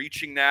either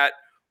reaching that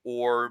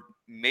or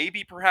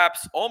maybe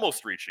perhaps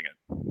almost reaching it?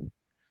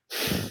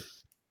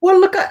 Well,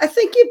 look, I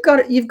think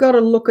you've got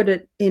to look at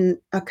it in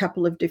a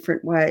couple of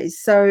different ways.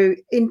 So,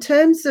 in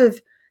terms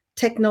of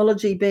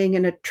technology being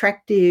an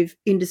attractive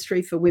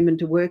industry for women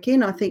to work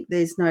in, I think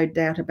there's no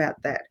doubt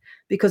about that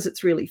because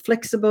it's really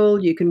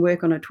flexible. You can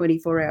work on a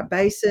 24-hour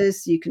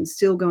basis. You can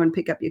still go and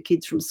pick up your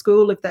kids from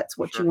school if that's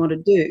what you Sure. want to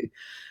do.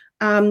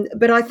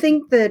 But I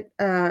think that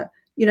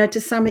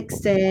to some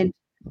extent,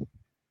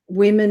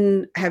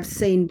 women have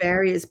seen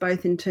barriers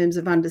both in terms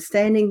of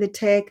understanding the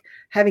tech,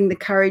 having the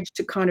courage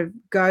to kind of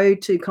go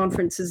to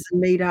conferences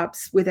and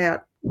meetups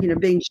without,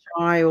 being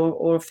shy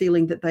or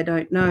feeling that they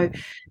don't know.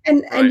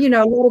 And Right.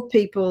 a lot of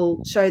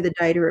people show the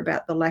data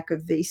about the lack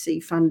of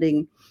VC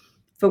funding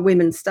for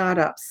women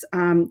startups.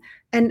 And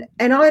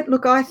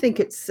I think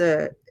it's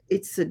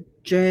a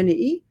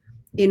journey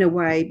in a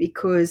way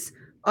because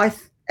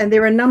and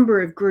there are a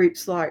number of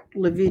groups like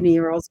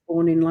Lavinia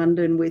Osborne in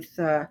London with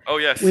Oh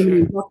yes. Women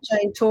in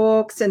Blockchain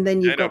Talks, and then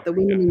I you've know. got the Yeah.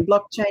 Women in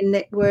Blockchain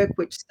Network,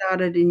 which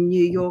started in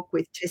New York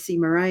with Tessie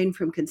Moraine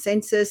from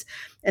Consensus,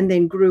 and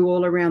then grew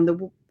all around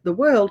the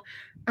world.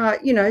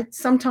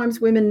 Sometimes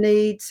women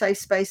need safe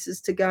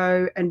spaces to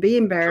go and be Sure.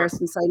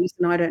 embarrassed and say,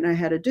 "Listen, I don't know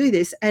how to do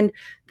this." And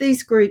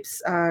these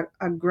groups are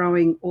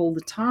growing all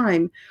the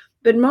time.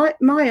 But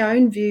my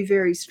own view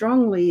very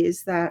strongly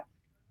is that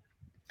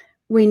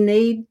we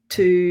need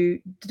to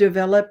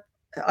develop,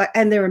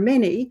 and there are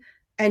many,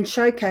 and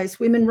showcase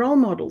women role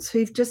models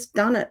who've just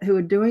done it, who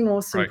are doing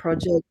awesome Right.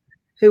 projects,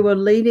 who are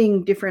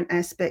leading different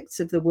aspects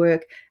of the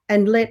work,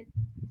 and let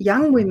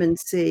young women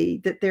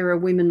see that there are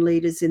women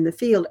leaders in the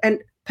field.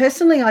 And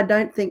personally, I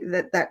don't think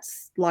that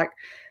that's like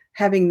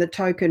having the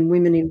token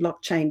Women in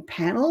Blockchain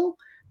panel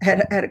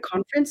at a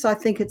conference. I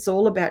think it's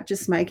all about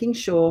just making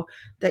sure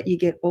that you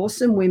get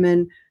awesome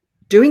women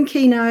doing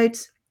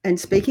keynotes and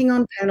speaking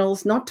on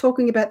panels, not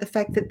talking about the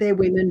fact that they're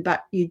women,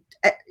 but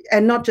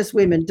and not just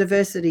women,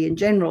 diversity in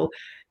general.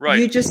 Right.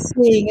 You just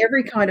seeing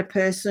every kind of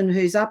person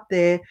who's up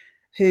there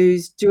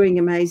who's doing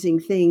amazing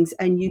things,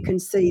 and you can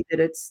see that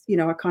it's,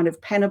 a kind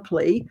of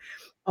panoply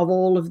of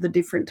all of the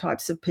different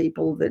types of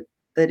people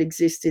that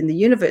exist in the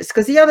universe.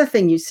 Because the other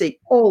thing you see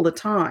all the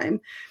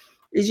time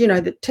is,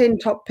 the 10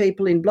 top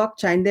people in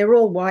blockchain, they're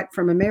all white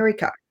from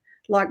America.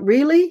 Like,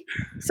 really?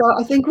 So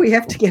I think we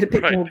have to get a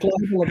bit Right. more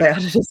global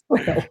about it as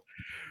well.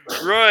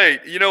 Right.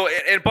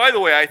 And by the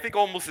way, I think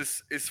almost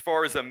as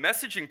far as a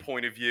messaging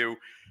point of view,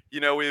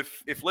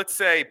 if let's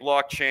say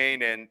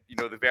blockchain and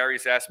the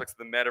various aspects of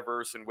the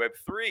metaverse and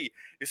Web3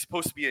 is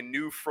supposed to be a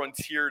new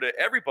frontier to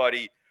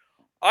everybody,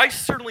 I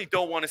certainly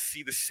don't want to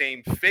see the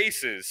same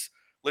faces,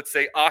 let's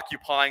say,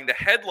 occupying the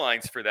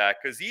headlines for that.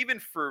 Because even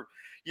from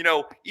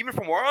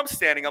where I'm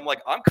standing, I'm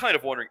like, I'm kind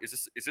of wondering,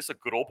 is this a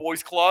good old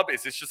boys club?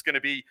 Is this just going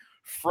to be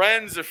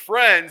friends of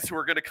friends who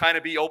are going to kind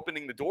of be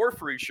opening the door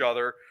for each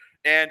other,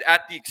 and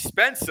at the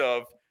expense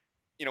of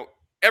you know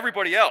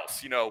everybody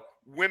else,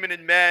 women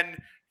and men,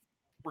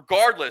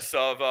 regardless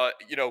of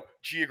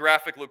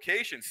geographic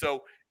location.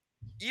 So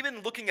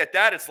even looking at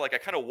that, it's like I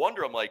kind of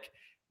wonder. I'm like,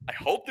 I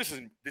hope this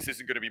isn't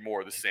going to be more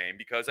of the same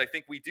because I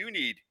think we do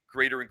need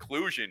greater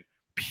inclusion.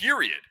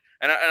 Period.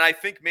 And I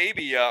think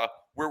maybe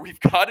where we've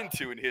gotten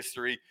to in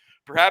history,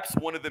 perhaps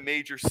one of the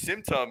major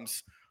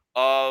symptoms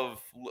of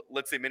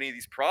let's say many of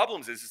these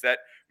problems is that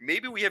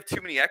maybe we have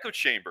too many echo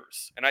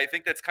chambers, and I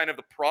think that's kind of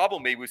the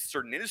problem. Maybe with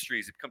certain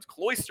industries, it becomes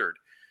cloistered.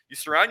 You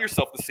surround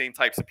yourself with the same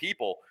types of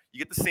people, you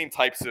get the same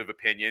types of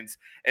opinions,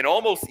 and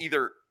almost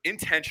either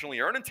intentionally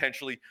or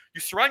unintentionally,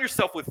 you surround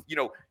yourself with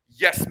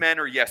yes men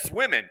or yes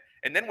women,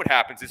 and then what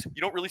happens is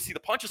you don't really see the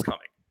punches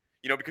coming,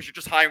 because you're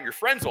just hiring your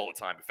friends all the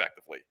time,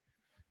 effectively.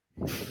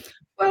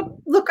 Well,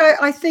 look,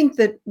 I think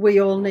that we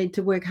all need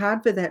to work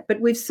hard for that,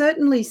 but we've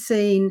certainly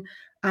seen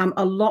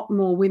a lot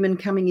more women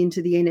coming into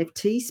the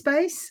NFT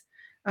space.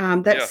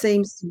 That Yeah.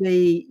 seems to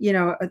be,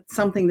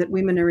 something that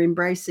women are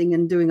embracing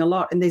and doing a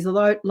lot. And there's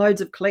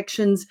loads of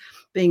collections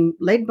being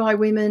led by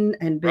women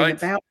and being Right.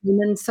 about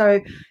women. So,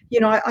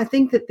 I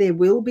think that there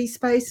will be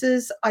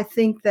spaces. I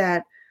think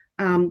that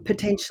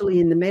potentially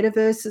in the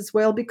metaverse as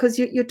well, because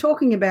you're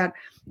talking about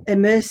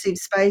immersive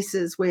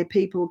spaces where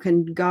people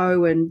can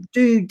go and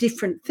do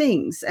different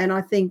things. And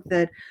I think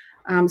that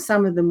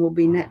some of them will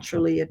be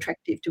naturally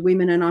attractive to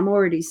women. And I'm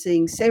already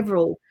seeing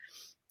several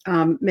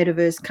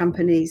metaverse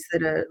companies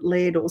that are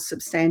led or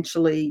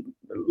substantially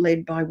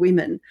led by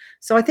women.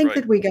 So I think Right.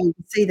 that we're going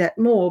to see that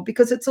more,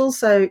 because it's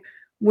also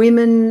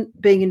women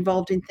being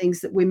involved in things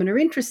that women are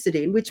interested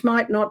in, which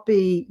might not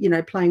be,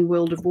 playing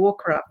World of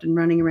Warcraft and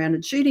running around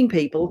and shooting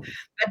people,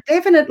 but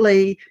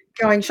definitely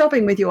going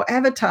shopping with your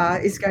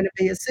avatar is going to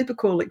be a super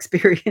cool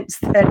experience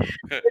that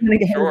women are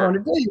going to want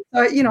Sure. to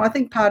do. So, I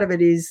think part of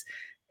it is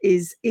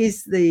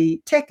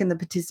the tech and the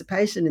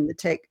participation in the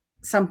tech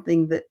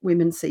something that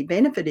women see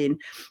benefit in.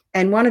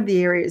 And one of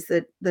the areas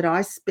that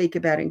I speak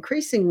about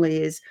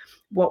increasingly is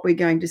what we're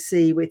going to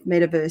see with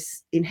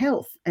metaverse in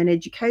health and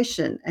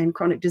education and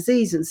chronic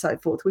disease and so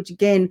forth, which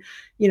again,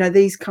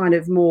 these kind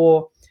of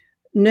more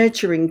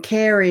nurturing,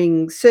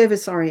 caring,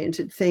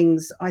 service-oriented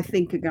things, I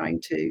think are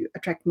going to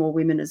attract more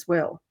women as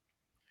well.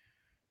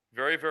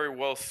 Very, very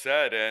well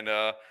said. And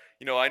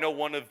I know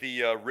one of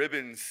the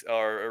ribbons,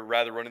 or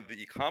rather, one of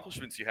the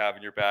accomplishments you have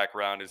in your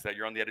background is that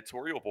you're on the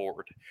editorial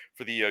board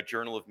for the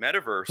Journal of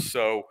Metaverse.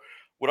 So,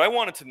 what I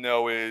wanted to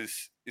know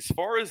is, as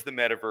far as the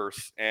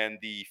metaverse and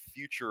the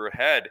future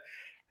ahead,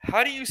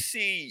 how do you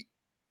see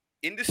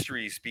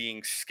industries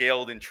being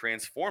scaled and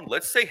transformed?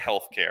 Let's say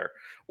healthcare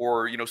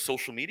or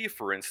social media,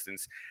 for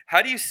instance.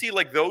 How do you see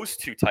like those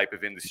two type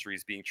of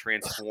industries being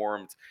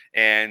transformed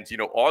and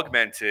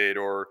augmented,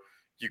 or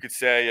you could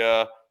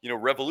say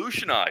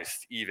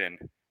revolutionized even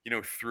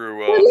through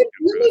Well, let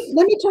through me this?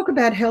 let me talk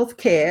about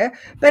healthcare,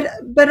 but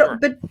Sure.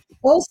 but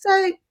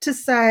also to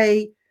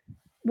say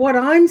what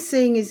I'm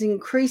seeing is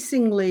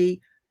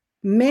increasingly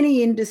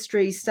many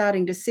industries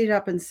starting to sit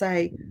up and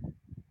say,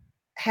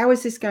 how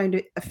is this going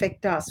to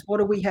affect us? What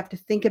do we have to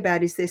think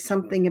about? Is there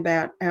something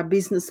about our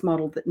business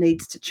model that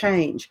needs to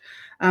change?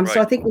 So Right.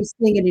 I think we're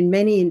seeing it in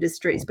many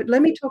industries. But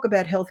let me talk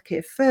about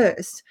healthcare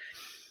first.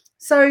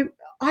 So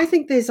I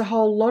think there's a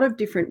whole lot of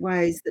different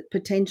ways that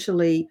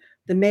potentially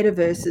the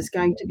metaverse is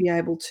going to be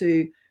able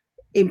to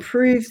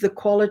improve the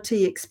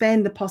quality,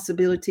 expand the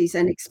possibilities,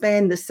 and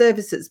expand the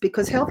services,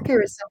 because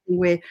healthcare is something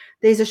where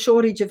there's a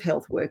shortage of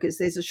health workers,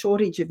 there's a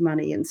shortage of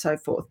money, and so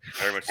forth.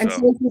 Very much And so.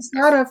 so if we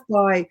start Yes. off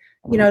by,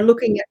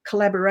 looking at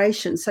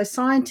collaboration, so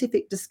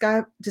scientific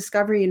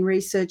discovery and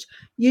research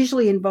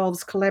usually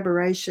involves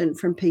collaboration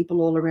from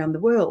people all around the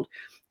world.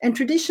 And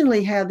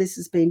traditionally, how this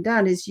has been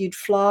done is you'd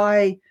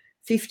fly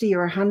 50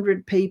 or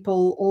 100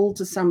 people all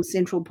to some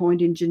central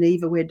point in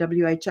Geneva where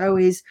WHO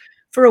is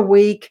for a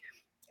week,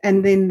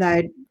 and then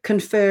they'd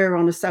confer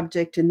on a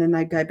subject and then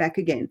they'd go back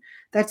again.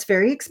 That's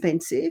very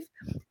expensive,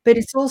 but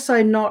it's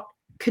also not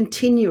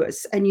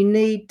continuous, and you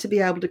need to be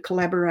able to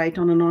collaborate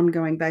on an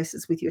ongoing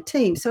basis with your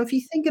team. So if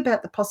you think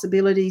about the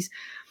possibilities,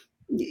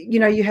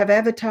 you have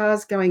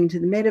avatars going into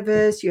the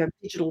metaverse, you have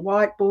digital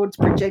whiteboards,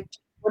 project,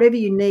 whatever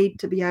you need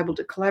to be able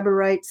to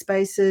collaborate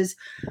spaces.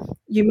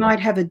 You might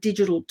have a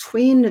digital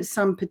twin of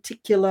some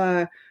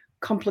particular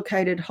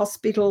complicated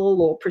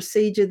hospital or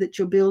procedure that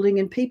you're building,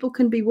 and people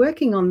can be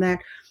working on that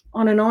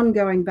on an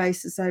ongoing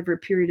basis over a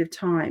period of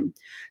time.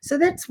 So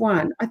that's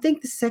one. I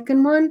think the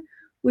second one,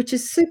 which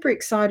is super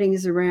exciting,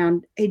 is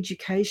around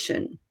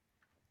education,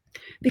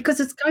 because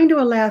it's going to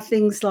allow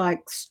things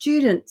like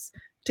students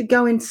to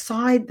go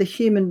inside the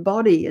human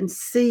body and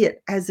see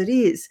it as it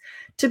is,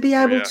 to be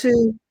Oh able yeah.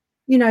 to,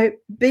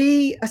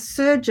 be a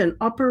surgeon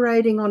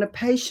operating on a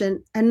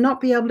patient and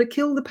not be able to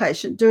kill the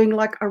patient, doing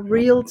like a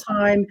real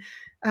time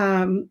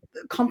um,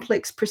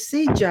 complex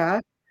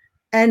procedure,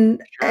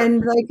 Sure.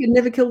 and they can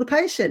never kill the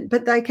patient,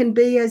 but they can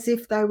be as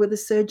if they were the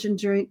surgeon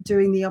during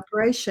doing the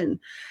operation.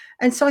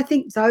 And so I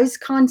think those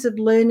kinds of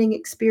learning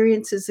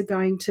experiences are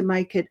going to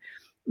make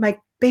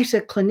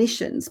better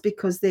clinicians,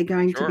 because they're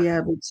going to be Sure.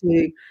 able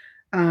to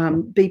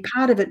be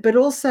part of it. But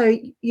also,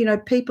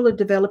 people are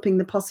developing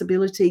the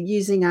possibility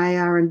using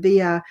AR and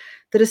VR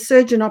that a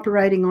surgeon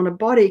operating on a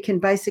body can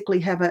basically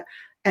have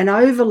an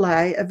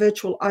overlay, a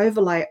virtual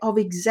overlay of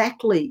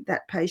exactly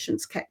that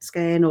patient's CAT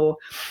scan or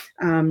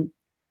um,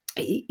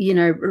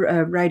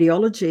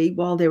 radiology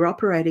while they're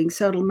operating,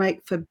 so it'll make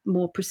for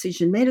more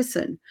precision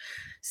medicine.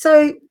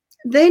 So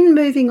then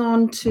moving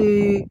on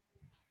to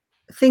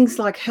things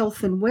like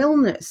health and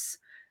wellness,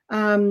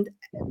 um,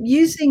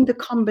 using the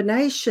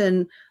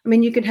combination. I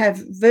mean, you can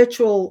have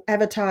virtual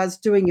avatars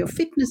doing your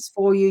fitness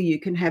for you, you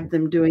can have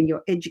them doing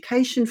your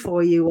education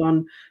for you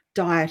on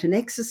diet and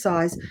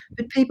exercise,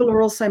 but people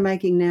are also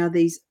making now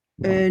these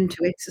earn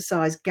to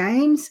exercise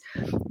games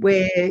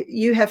where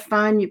you have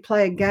fun, you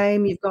play a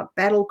game, you've got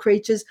battle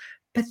creatures,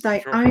 but they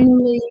Sure.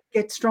 only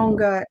get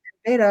stronger and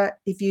better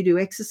if you do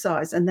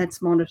exercise, and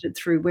that's monitored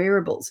through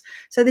wearables.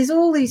 So there's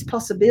all these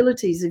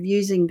possibilities of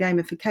using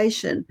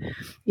gamification,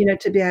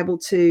 to be able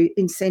to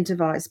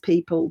incentivize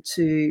people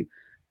to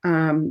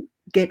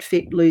get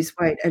fit, lose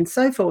weight, and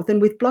so forth.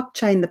 And with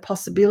blockchain, the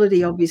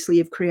possibility, obviously,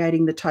 of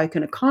creating the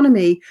token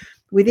economy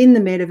within the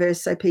metaverse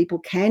so people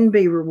can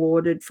be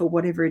rewarded for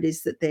whatever it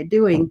is that they're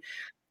doing.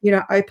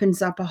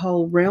 opens up a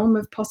whole realm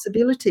of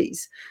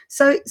possibilities.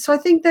 So I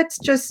think that's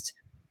just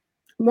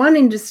one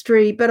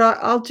industry, but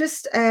I'll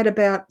just add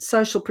about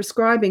social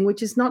prescribing,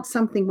 which is not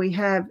something we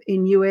have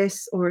in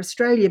US or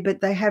Australia,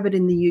 but they have it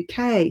in the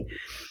UK.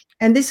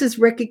 And this is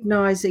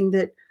recognizing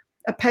that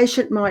a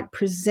patient might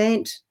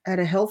present at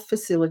a health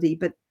facility,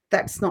 but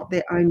that's not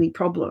their only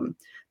problem.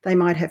 They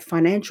might have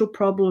financial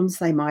problems,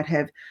 they might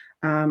have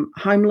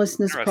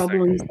homelessness Interesting.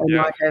 problems, they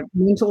Yeah. might have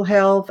mental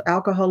health,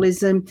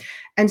 alcoholism.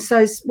 And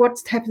so, what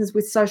happens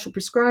with social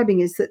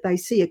prescribing is that they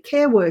see a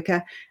care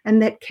worker, and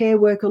that care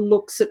worker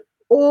looks at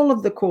all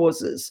of the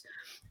causes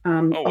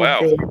Oh of wow.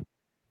 their,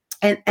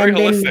 Very and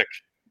then holistic.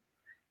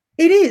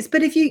 it is,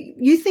 but if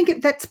you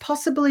think that's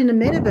possible in a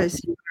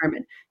metaverse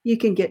environment, you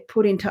can get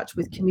put in touch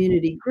with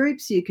community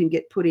groups, you can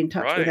get put in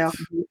touch with Right.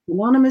 Alcoholics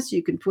Anonymous,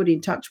 you can put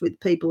in touch with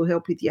people who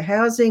help with your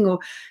housing or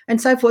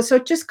and so forth. So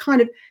it just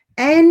kind of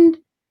and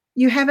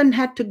you haven't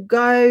had to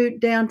go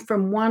down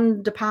from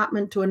one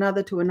department to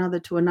another, to another,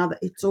 to another.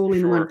 It's all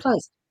in one Sure.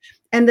 place.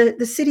 And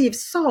the city of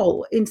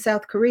Seoul in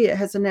South Korea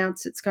has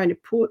announced it's going to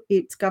put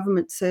its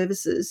government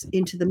services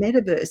into the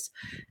metaverse.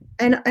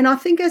 And I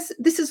think as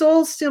this is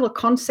all still a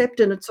concept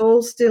and it's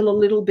all still a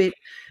little bit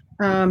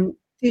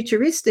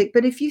futuristic,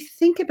 but if you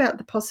think about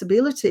the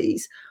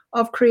possibilities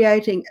of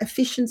creating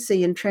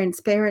efficiency and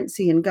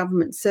transparency in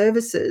government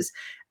services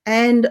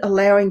and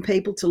allowing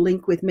people to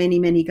link with many,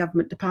 many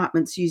government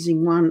departments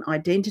using one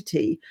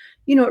identity,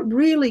 it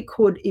really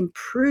could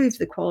improve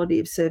the quality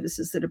of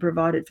services that are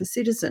provided for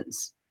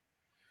citizens.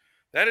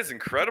 That is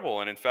incredible.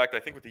 And in fact, I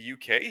think what the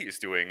UK is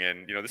doing,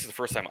 and this is the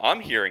first time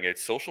I'm hearing it,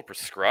 social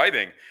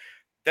prescribing,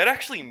 that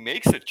actually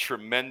makes a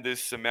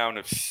tremendous amount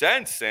of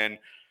sense. And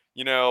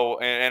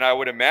and I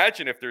would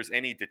imagine if there's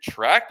any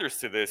detractors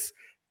to this,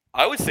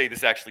 I would say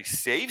this actually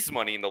saves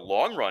money in the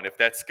long run. If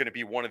that's going to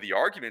be one of the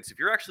arguments, if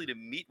you're actually to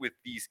meet with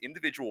these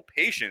individual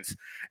patients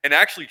and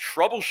actually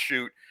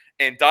troubleshoot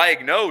and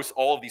diagnose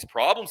all of these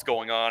problems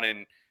going on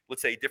in,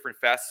 let's say, different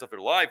facets of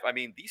their life, I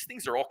mean, these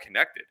things are all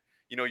connected.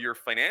 Your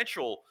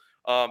financial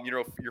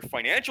your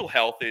financial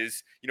health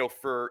is,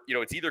 for,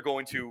 it's either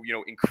going to,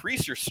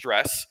 increase your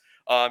stress,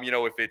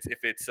 if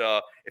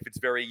it's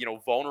very,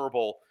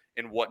 vulnerable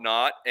and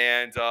whatnot,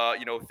 and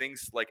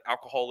things like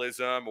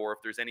alcoholism, or if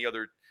there's any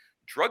other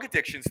drug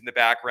addictions in the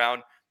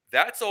background,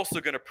 that's also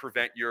going to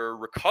prevent your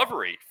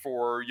recovery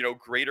for,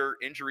 greater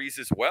injuries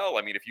as well.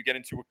 I mean, if you get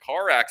into a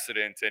car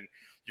accident and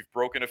you've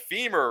broken a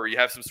femur, or you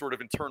have some sort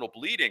of internal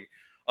bleeding,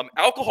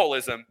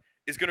 alcoholism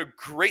is going to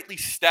greatly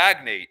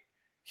stagnate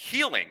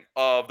healing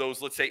of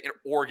those, let's say,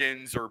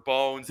 organs or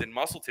bones and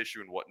muscle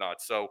tissue and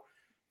whatnot. So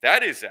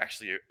that is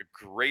actually a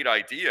great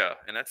idea,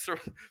 and that's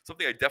sort of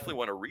something I definitely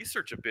want to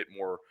research a bit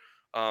more,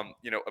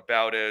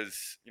 about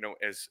as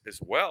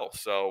well.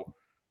 So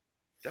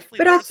definitely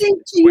But I learned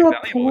think something to quite your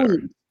valuable there.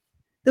 point,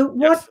 the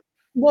what Yes.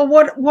 well,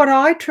 what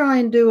I try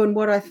and do and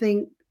what I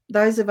think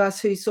those of us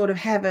who sort of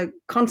have a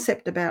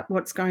concept about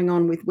what's going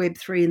on with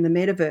Web3 and the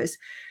metaverse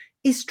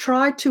is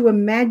try to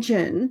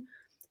imagine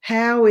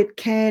how it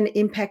can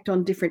impact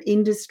on different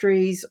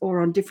industries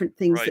or on different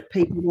things Right. that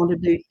people want to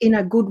do in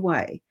a good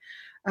way.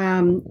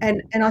 And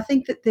I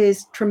think that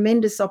there's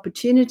tremendous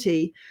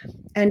opportunity,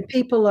 and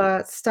people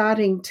are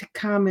starting to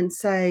come and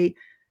say,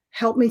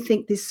 "Help me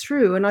think this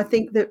through." And I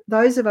think that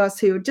those of us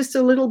who are just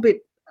a little bit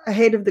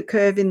ahead of the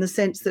curve in the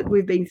sense that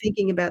we've been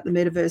thinking about the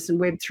metaverse and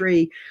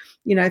Web3,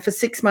 for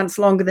 6 months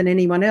longer than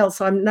anyone else.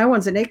 No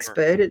one's an Sure.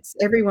 expert. It's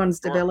everyone's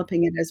Sure.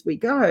 developing it as we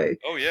go.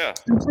 Oh yeah.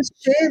 And just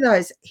share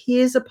those.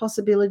 Here's a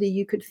possibility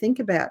you could think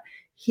about.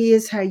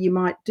 Here's how you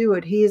might do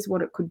it. Here's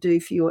what it could do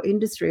for your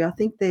industry. I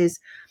think there's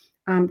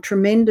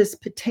tremendous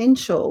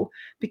potential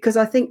because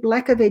I think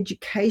lack of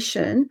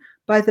education,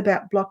 both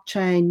about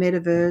blockchain,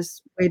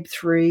 metaverse,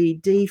 Web3,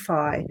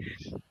 DeFi,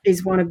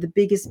 is one of the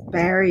biggest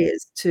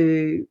barriers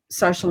to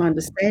social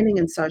understanding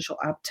and social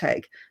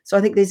uptake. So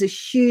I think there's a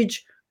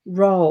huge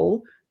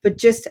role for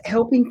just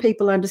helping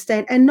people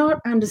understand and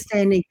not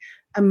understanding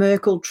a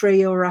Merkle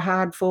tree or a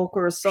hard fork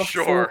or a soft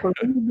Sure. fork or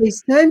all of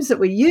these terms that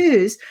we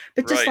use,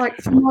 but just Right.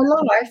 like for my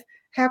life,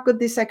 how could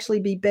this actually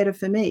be better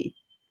for me?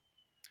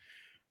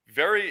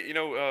 Very,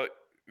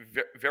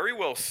 very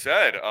well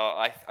said.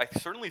 I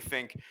certainly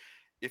think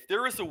if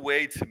there is a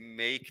way to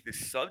make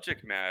this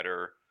subject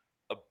matter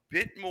a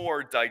bit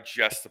more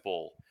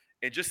digestible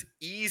and just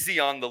easy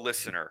on the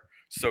listener,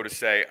 so to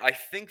say, I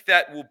think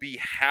that will be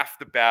half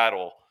the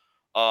battle,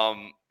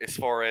 as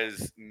far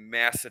as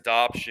mass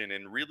adoption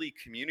and really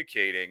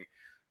communicating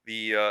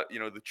the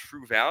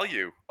true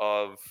value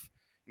of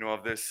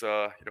of this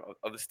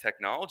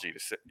technology,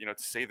 to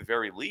say the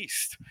very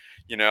least.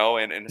 And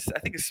I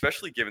think,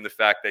 especially given the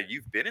fact that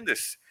you've been in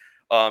this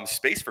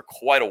space for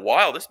quite a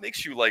while, this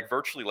makes you like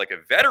virtually like a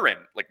veteran,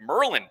 like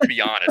Merlin, to be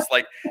honest.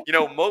 Like,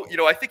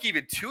 I think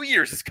even 2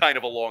 years is kind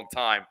of a long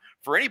time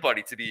for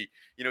anybody to be,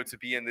 to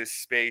be in this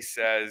space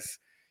as,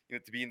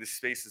 to be in this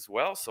space as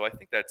well. So I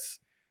think that's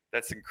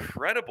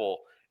incredible.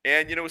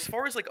 And as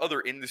far as like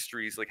other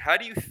industries, like how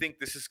do you think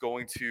this is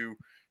going to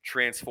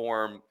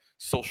transform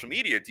social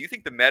media? Do you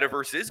think the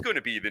metaverse is going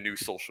to be the new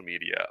social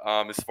media?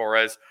 As far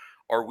as,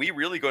 are we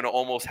really going to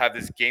almost have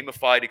this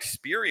gamified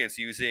experience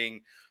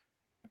using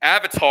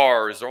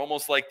avatars or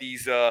almost like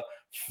these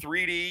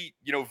 3D,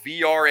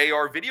 VR,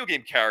 AR video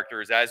game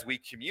characters as we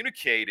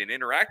communicate and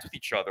interact with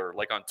each other,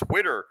 like on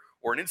Twitter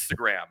or on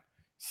Instagram,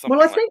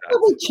 Well, I something like think that.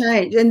 what will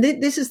change, and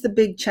this is the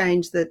big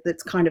change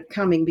that's kind of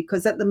coming,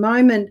 because at the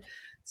moment,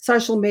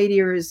 social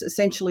media is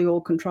essentially all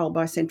controlled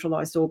by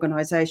centralized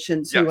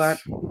organizations who are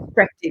Yes,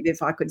 extractive,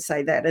 if I could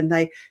say that, and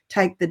they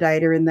take the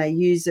data and they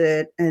use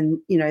it, and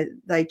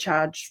they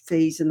charge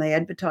fees and they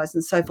advertise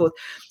and so forth.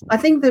 I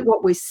think that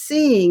what we're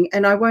seeing,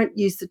 and I won't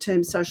use the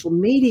term social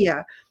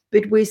media,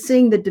 but we're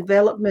seeing the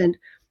development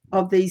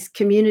of these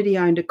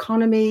community-owned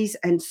economies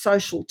and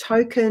social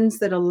tokens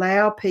that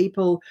allow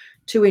people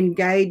to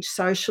engage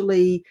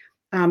socially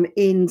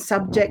in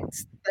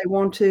subjects they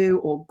want to,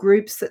 or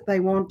groups that they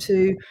want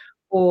to,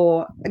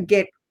 or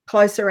get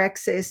closer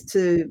access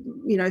to,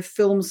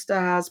 film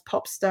stars,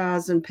 pop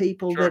stars, and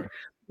people that,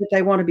 sure.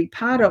 they want to be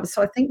part of.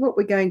 So I think what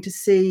we're going to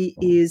see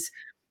is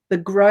the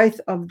growth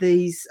of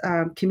these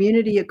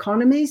community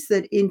economies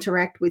that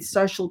interact with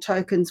social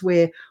tokens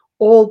where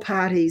all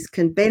parties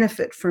can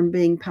benefit from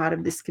being part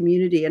of this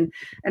community. And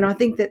I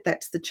think that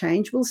that's the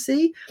change we'll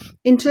see.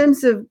 In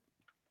terms of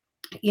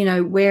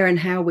where and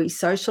how we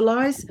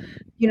socialize,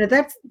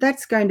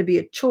 that's going to be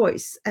a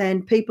choice,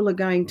 and people are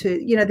going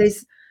to,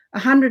 there's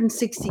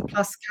 160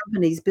 plus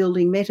companies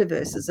building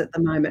metaverses at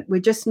the moment.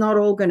 We're just not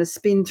all going to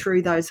spin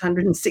through those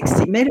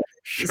 160 metaverses.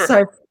 Sure.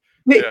 So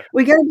Yeah.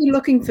 we're going to be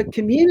looking for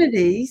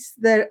communities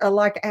that are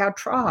like our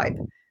tribe,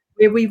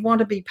 where we want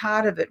to be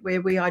part of it,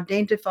 where we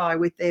identify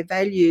with their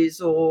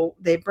values or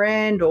their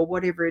brand or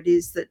whatever it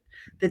is that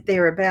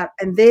they're about,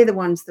 and they're the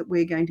ones that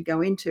we're going to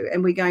go into,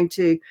 and we're going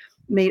to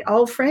meet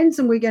old friends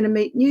and we're going to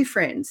meet new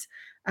friends,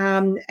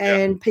 Yeah.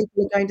 and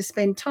people are going to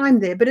spend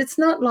time there. But it's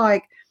not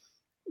like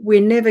we're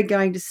never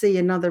going to see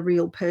another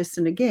real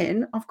person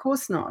again. Of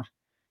course not.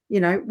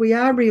 We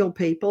are real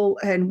people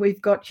and we've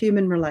got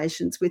human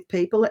relations with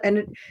people,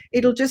 and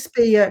it'll just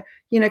be a,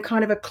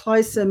 kind of a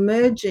closer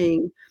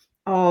merging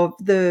of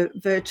the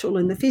virtual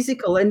and the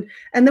physical. And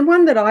the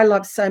one that I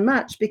love so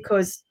much,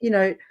 because,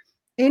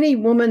 any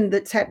woman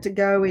that's had to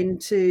go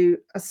into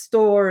a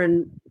store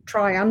and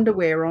try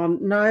underwear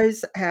on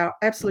knows how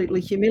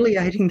absolutely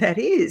humiliating that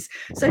is.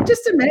 So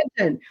just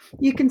imagine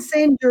you can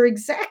send your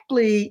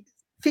exactly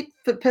fit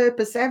for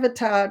purpose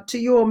avatar to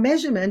your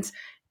measurements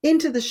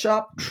into the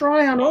shop,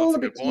 try on Oh, all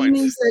that's the a good point.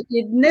 bikinis that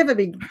you'd never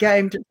be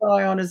game to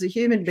try on as a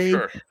human being,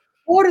 Sure.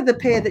 order the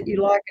pair that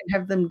you like and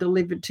have them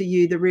delivered to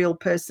you, the real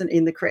person,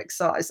 in the correct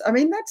size. I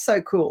mean, that's so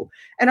cool.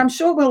 And I'm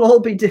sure we'll all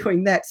be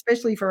doing that,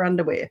 especially for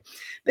underwear.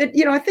 But,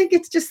 I think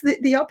it's just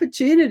the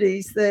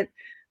opportunities that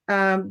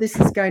this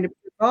is going to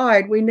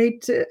provide. We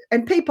need to,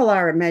 and people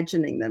are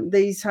imagining them.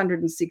 These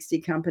 160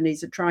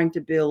 companies are trying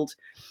to build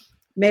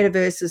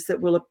metaverses that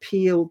will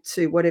appeal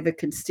to whatever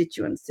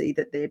constituency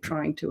that they're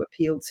trying to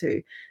appeal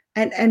to.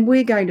 And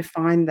we're going to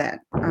find that.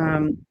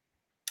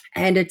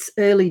 And it's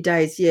early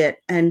days yet.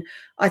 And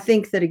I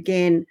think that,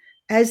 again,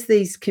 as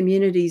these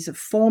communities are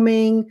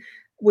forming,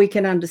 we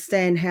can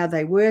understand how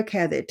they work,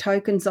 how their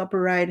tokens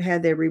operate, how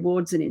their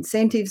rewards and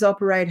incentives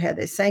operate, how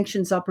their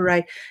sanctions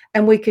operate,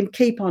 and we can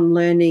keep on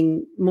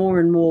learning more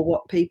and more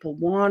what people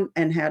want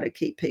and how to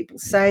keep people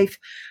safe.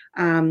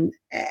 And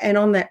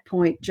on that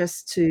point,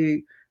 just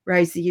to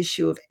raise the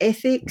issue of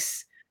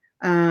ethics,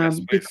 Yes,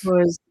 please.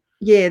 because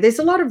yeah, there's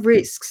a lot of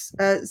risks,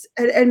 and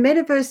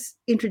metaverse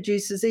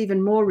introduces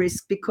even more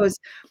risk, because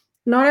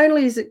not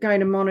only is it going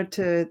to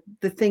monitor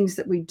the things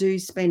that we do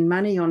spend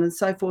money on and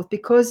so forth,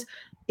 because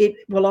it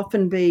will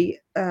often be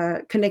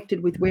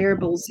connected with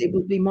wearables, it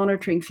will be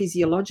monitoring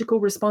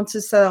physiological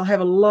responses, so they'll have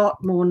a lot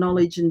more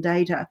knowledge and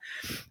data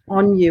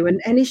on you,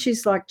 and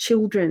issues like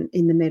children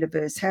in the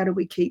metaverse. How do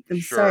we keep them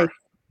Sure. safe?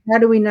 How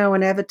do we know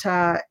an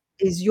avatar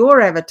is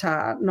your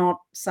avatar, not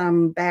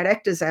some bad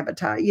actor's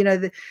avatar?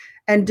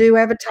 And do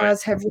Right.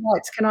 avatars have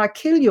rights? Can I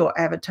kill your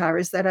avatar?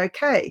 Is that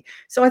okay?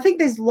 So I think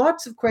there's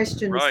lots of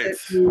questions Right.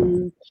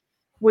 that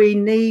we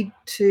need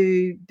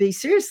to be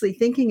seriously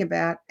thinking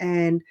about,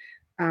 and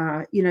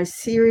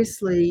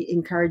seriously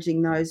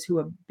encouraging those who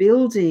are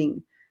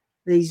building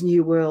these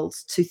new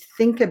worlds to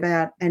think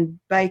about and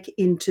bake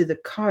into the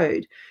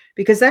code,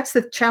 because that's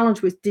the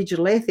challenge with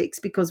digital ethics,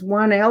 because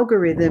one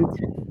algorithm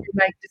can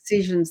make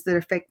decisions that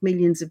affect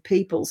millions of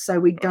people, so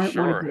we Oh, don't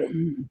want to sure. do it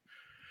wrong.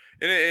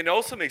 And it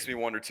also makes me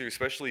wonder too,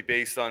 especially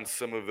based on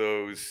some of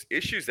those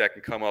issues that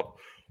can come up.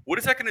 What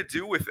is that going to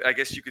do with? I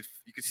guess you could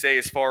say,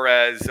 as far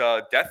as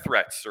death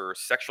threats or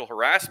sexual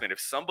harassment. If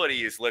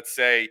somebody is, let's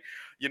say,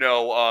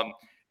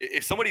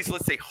 if somebody's,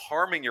 let's say,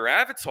 harming your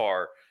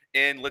avatar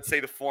in, let's say,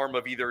 the form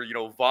of either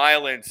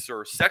violence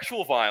or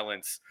sexual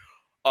violence,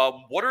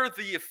 what are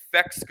the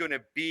effects going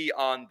to be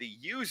on the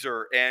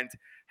user, and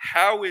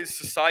how is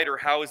society, or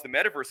how is the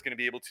metaverse going to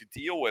be able to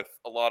deal with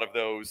a lot of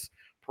those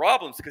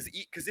problems?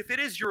 Because if it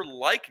is your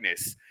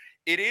likeness,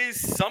 it is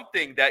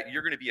something that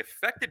you're going to be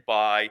affected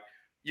by,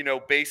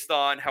 based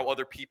on how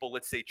other people,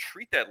 let's say,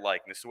 treat that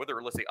likeness. So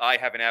whether, let's say, I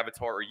have an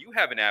avatar or you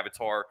have an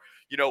avatar,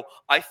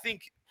 I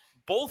think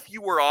both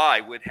you or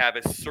I would have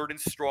a certain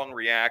strong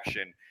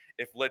reaction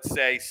if, let's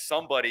say,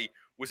 somebody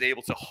was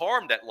able to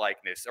harm that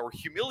likeness or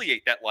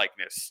humiliate that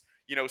likeness,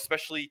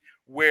 especially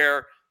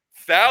where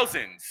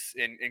thousands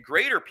and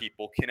greater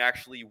people can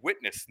actually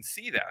witness and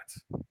see that.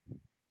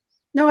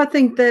 No, I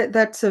think that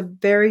that's a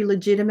very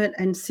legitimate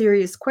and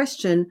serious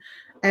question.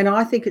 And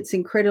I think it's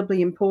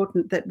incredibly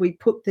important that we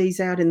put these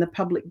out in the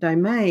public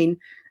domain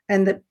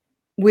and that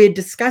we're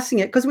discussing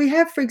it. Because we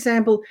have, for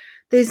example,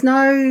 there's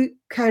no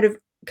code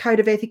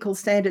of ethical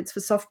standards for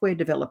software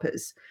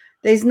developers.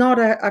 There's not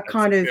a That's a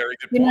kind of, very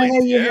good you know point.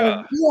 how you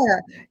have,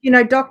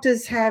 Yeah.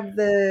 doctors have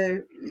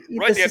the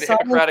Right, they have the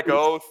Hippocratic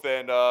societies. Oath,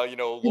 and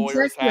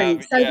lawyers Exactly.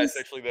 have, So this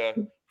essentially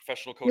the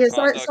professional code of Yeah,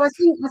 so conduct.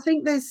 I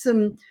think there's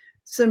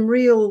some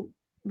real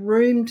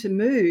room to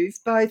move,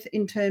 both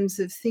in terms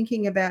of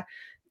thinking about.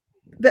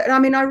 But I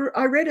mean, I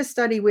read a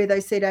study where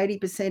they said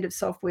 80% of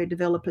software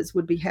developers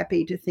would be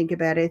happy to think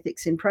about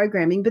ethics in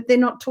programming, but they're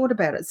not taught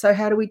about it. So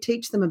how do we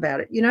teach them about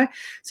it?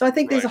 So I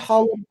think there's a Right,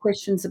 whole lot of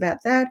questions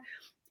about that,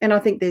 and I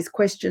think there's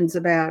questions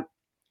about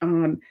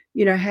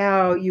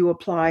how you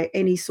apply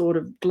any sort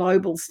of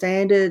global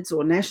standards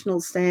or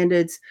national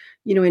standards,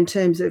 in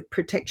terms of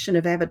protection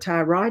of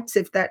avatar rights,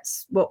 if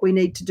that's what we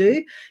need to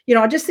do.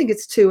 I just think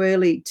it's too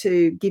early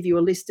to give you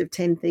a list of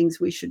 10 things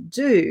we should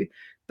do,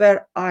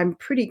 but I'm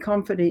pretty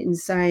confident in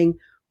saying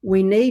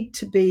we need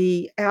to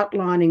be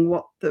outlining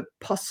what the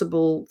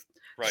possible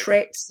right.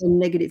 threats and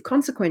negative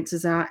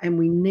consequences are, and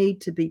we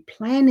need to be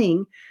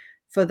planning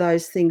for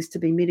those things to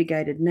be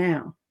mitigated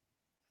now.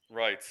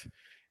 Right.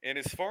 And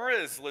as far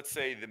as, let's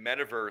say, the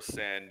metaverse,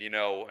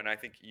 and I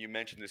think you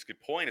mentioned this good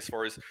point as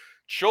far as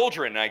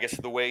children, I guess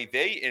the way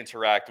they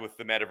interact with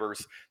the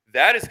metaverse,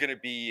 that is going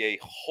to be a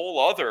whole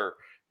other,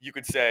 you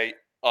could say,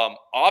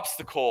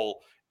 obstacle,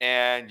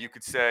 and you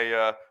could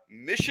say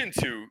mission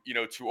to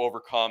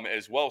overcome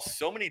as well.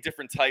 So many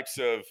different types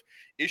of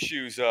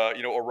issues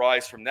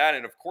arise from that.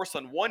 And of course,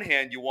 on one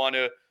hand, you want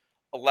to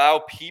allow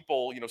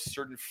people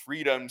certain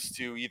freedoms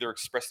to either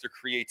express their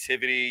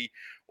creativity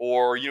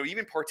or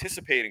even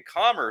participate in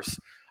commerce.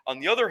 On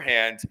the other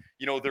hand,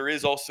 there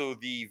is also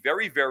the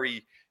very,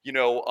 very,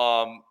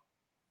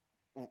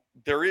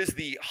 there is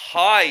the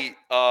high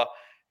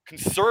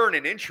concern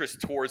and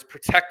interest towards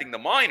protecting the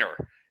minor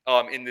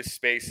in this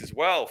space as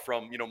well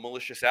from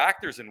malicious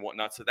actors and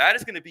whatnot. So that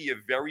is going to be a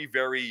very,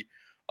 very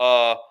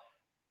uh,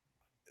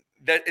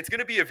 that it's going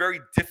to be a very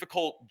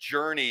difficult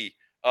journey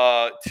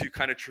to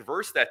kind of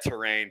traverse that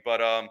terrain.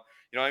 But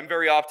I'm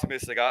very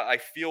optimistic. I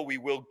feel we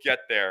will get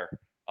there.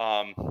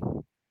 Um,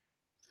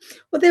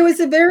 Well, there was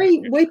we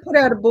Future. put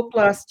out a book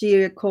last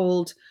year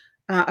called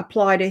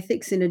Applied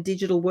Ethics in a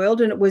Digital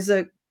World, and it was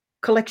a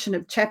collection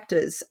of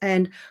chapters.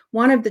 And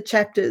one of the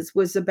chapters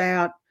was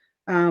about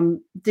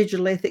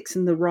digital ethics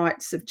and the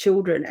rights of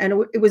children.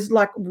 And it was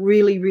like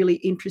really, really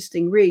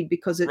interesting read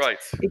because Right.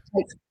 it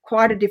takes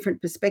quite a different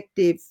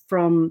perspective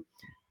from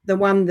the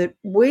one that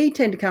we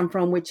tend to come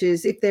from, which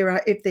is if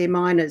they're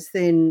minors,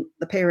 then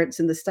the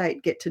parents and the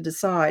state get to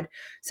decide.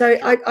 So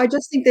Sure. I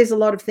just think there's a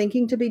lot of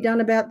thinking to be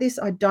done about this.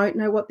 I don't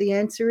know what the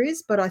answer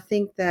is, but I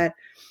think that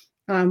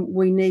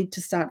we need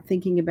to start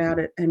thinking about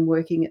it and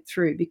working it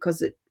through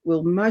because it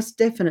will most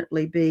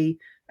definitely be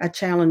a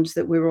challenge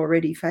that we're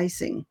already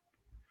facing.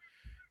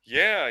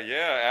 Yeah,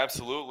 yeah,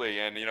 absolutely.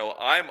 And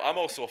I'm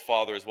also a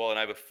father as well, and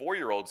I have a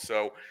 4-year-old.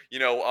 So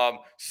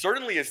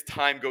certainly as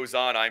time goes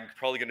on, I'm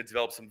probably going to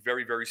develop some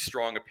very, very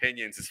strong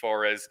opinions as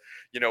far as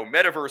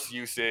metaverse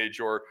usage,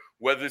 or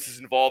whether this is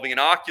involving an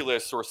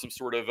Oculus or some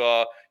sort of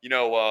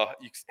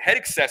head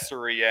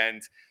accessory,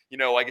 and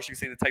I guess you could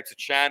say the types of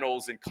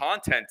channels and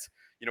content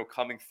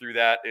coming through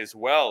that as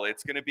well.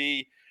 It's going to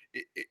be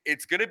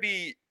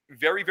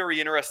very, very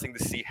interesting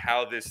to see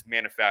how this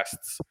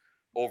manifests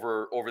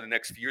over the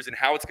next few years, and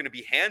how it's going to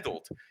be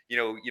handled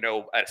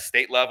at a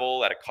state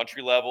level, at a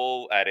country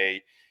level, at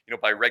a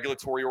by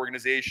regulatory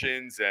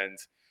organizations and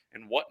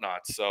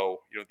whatnot.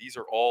 So these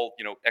are all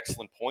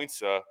excellent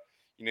points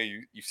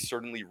you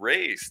certainly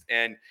raised.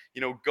 And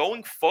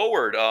going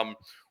forward,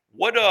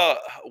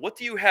 what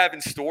do you have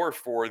in store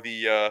for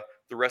the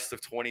rest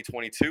of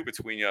 2022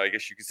 between I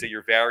guess you could say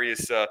your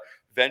various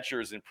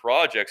ventures and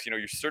projects?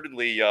 You're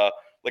certainly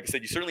like I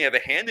said, you certainly have a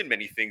hand in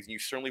many things, and you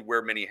certainly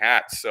wear many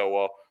hats.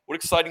 So what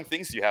exciting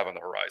things do you have on the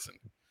horizon?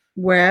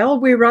 Well,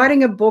 we're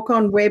writing a book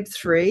on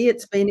Web3.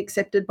 It's been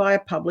accepted by a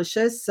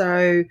publisher.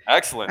 So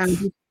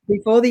Excellent.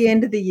 before the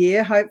end of the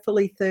year,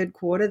 hopefully third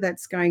quarter,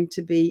 that's going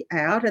to be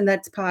out. And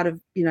that's part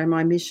of,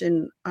 my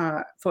mission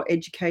for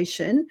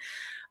education.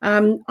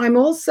 I'm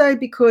also,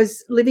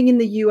 because living in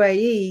the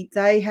UAE,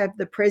 they have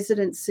the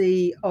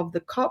presidency of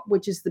the COP,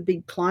 which is the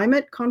big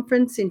climate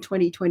conference in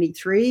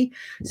 2023.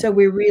 So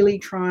we're really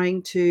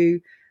trying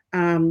to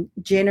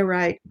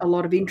generate a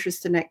lot of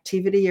interest and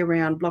activity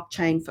around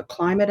blockchain for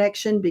climate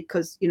action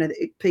because,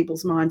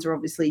 people's minds are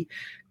obviously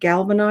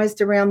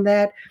galvanized around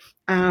that.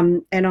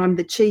 And I'm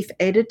the chief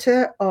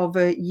editor of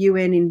a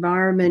UN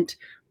environment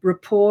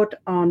report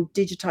on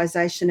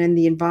digitization and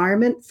the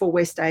environment for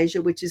West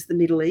Asia, which is the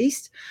Middle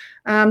East.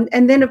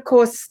 And then, of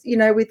course,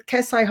 with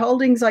Kasai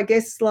Holdings, I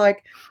guess,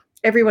 like,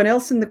 everyone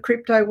else in the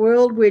crypto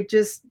world, we're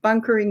just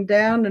bunkering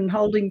down and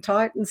holding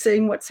tight and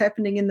seeing what's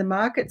happening in the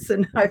markets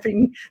and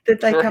hoping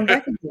that they come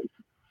back again.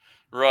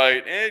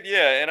 Right, and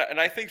yeah, and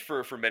I think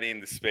for many in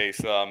the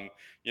space, I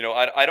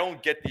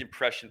don't get the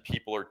impression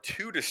people are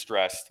too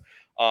distressed.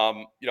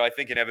 I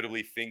think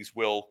inevitably things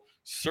will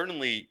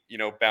certainly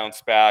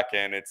bounce back,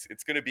 and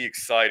it's going to be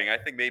exciting. I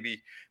think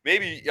maybe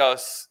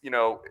us,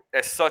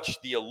 as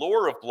such, the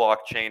allure of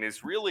blockchain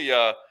is really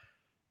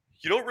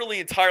you don't really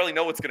entirely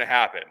know what's going to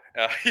happen.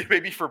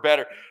 Maybe for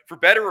better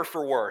or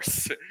for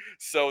worse.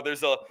 So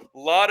there's a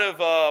lot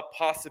of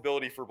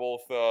possibility for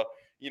both,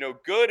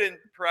 good and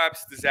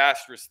perhaps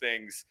disastrous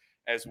things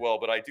as well.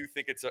 But I do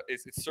think it's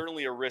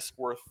certainly a risk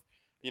worth,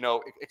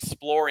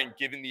 exploring,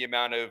 given the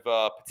amount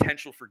of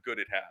potential for good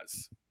it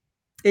has.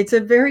 It's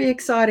a very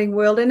exciting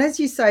world. And as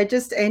you say,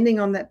 just ending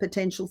on that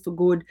potential for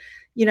good,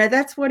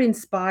 that's what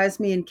inspires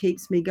me and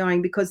keeps me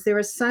going, because there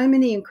are so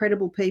many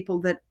incredible people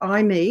that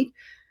I meet,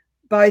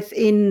 both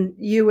in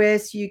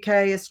US,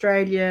 UK,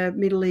 Australia,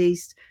 Middle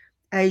East,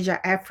 Asia,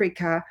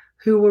 Africa,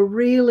 who are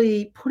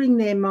really putting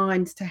their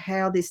minds to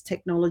how this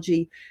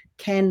technology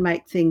can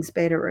make things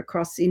better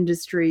across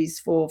industries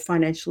for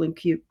financial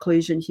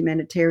inclusion,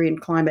 humanitarian,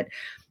 climate.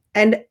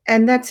 And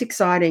that's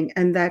exciting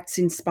and that's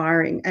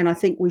inspiring. And I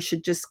think we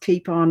should just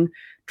keep on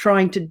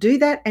trying to do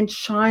that and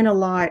shine a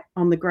light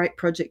on the great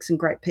projects and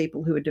great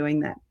people who are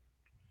doing that.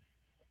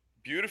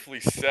 Beautifully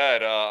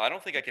said. I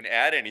don't think I can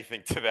add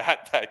anything to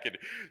that that could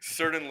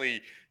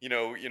certainly,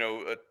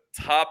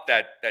 top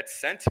that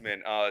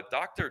sentiment.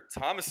 Dr.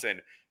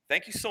 Thomason,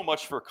 thank you so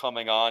much for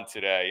coming on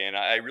today, and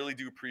I really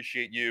do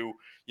appreciate you,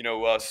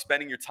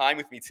 spending your time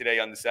with me today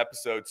on this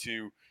episode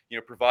to,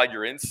 provide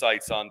your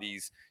insights on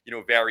these,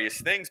 various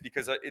things,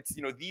 because it's,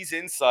 these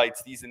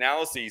insights, these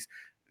analyses.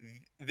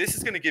 This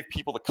is going to give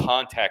people the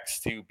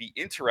context to be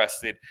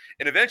interested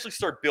and eventually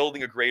start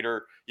building a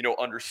greater,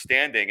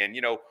 understanding. And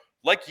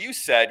like you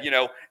said,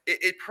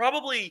 it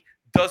probably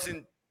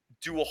doesn't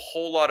do a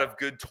whole lot of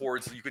good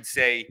towards, you could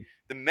say,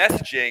 the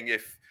messaging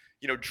if,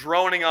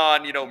 droning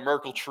on,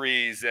 Merkle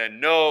trees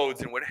and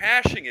nodes and what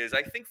hashing is.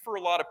 I think for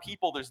a lot of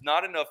people, there's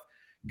not enough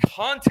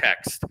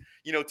context,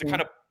 to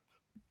kind of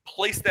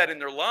place that in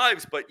their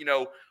lives. But,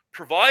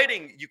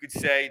 providing, you could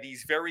say,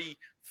 these very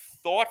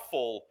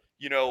thoughtful,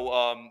 you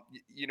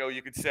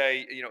could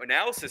say,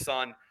 analysis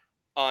on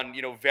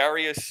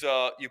various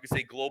you could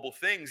say global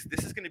things.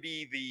 This is going to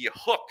be the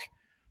hook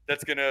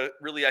that's going to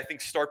really, I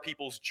think, start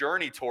people's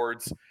journey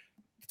towards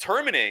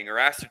determining or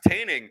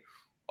ascertaining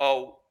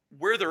uh,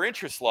 where their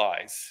interest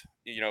lies,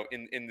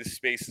 in this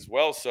space as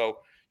well. So,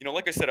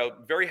 like I said,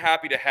 I'm very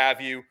happy to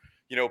have you,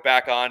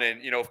 back on.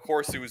 And, of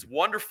course, it was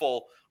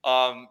wonderful,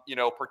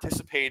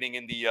 participating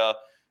in the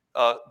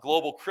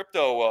global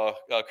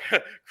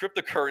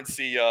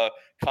cryptocurrency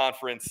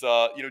conference,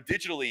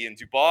 digitally in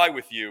Dubai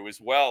with you as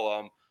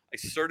well. I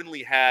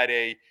certainly had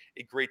a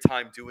great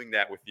time doing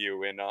that with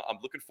you, and I'm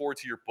looking forward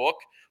to your book.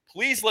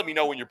 Please let me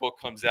know when your book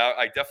comes out.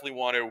 I definitely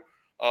want to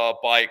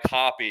buy a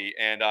copy,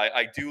 and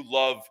I do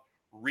love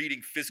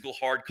reading physical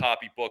hard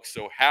copy books.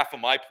 So half of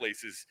my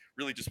place is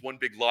really just one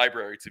big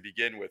library to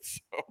begin with.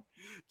 So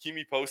keep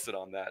me posted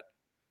on that.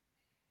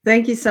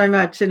 Thank you so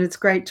much. And it's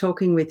great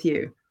talking with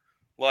you.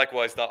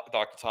 Likewise,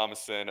 Dr.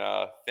 Thomason.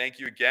 Thank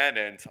you again,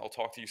 and I'll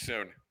talk to you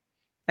soon.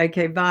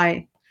 Okay,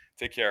 bye.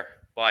 Take care.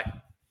 Bye.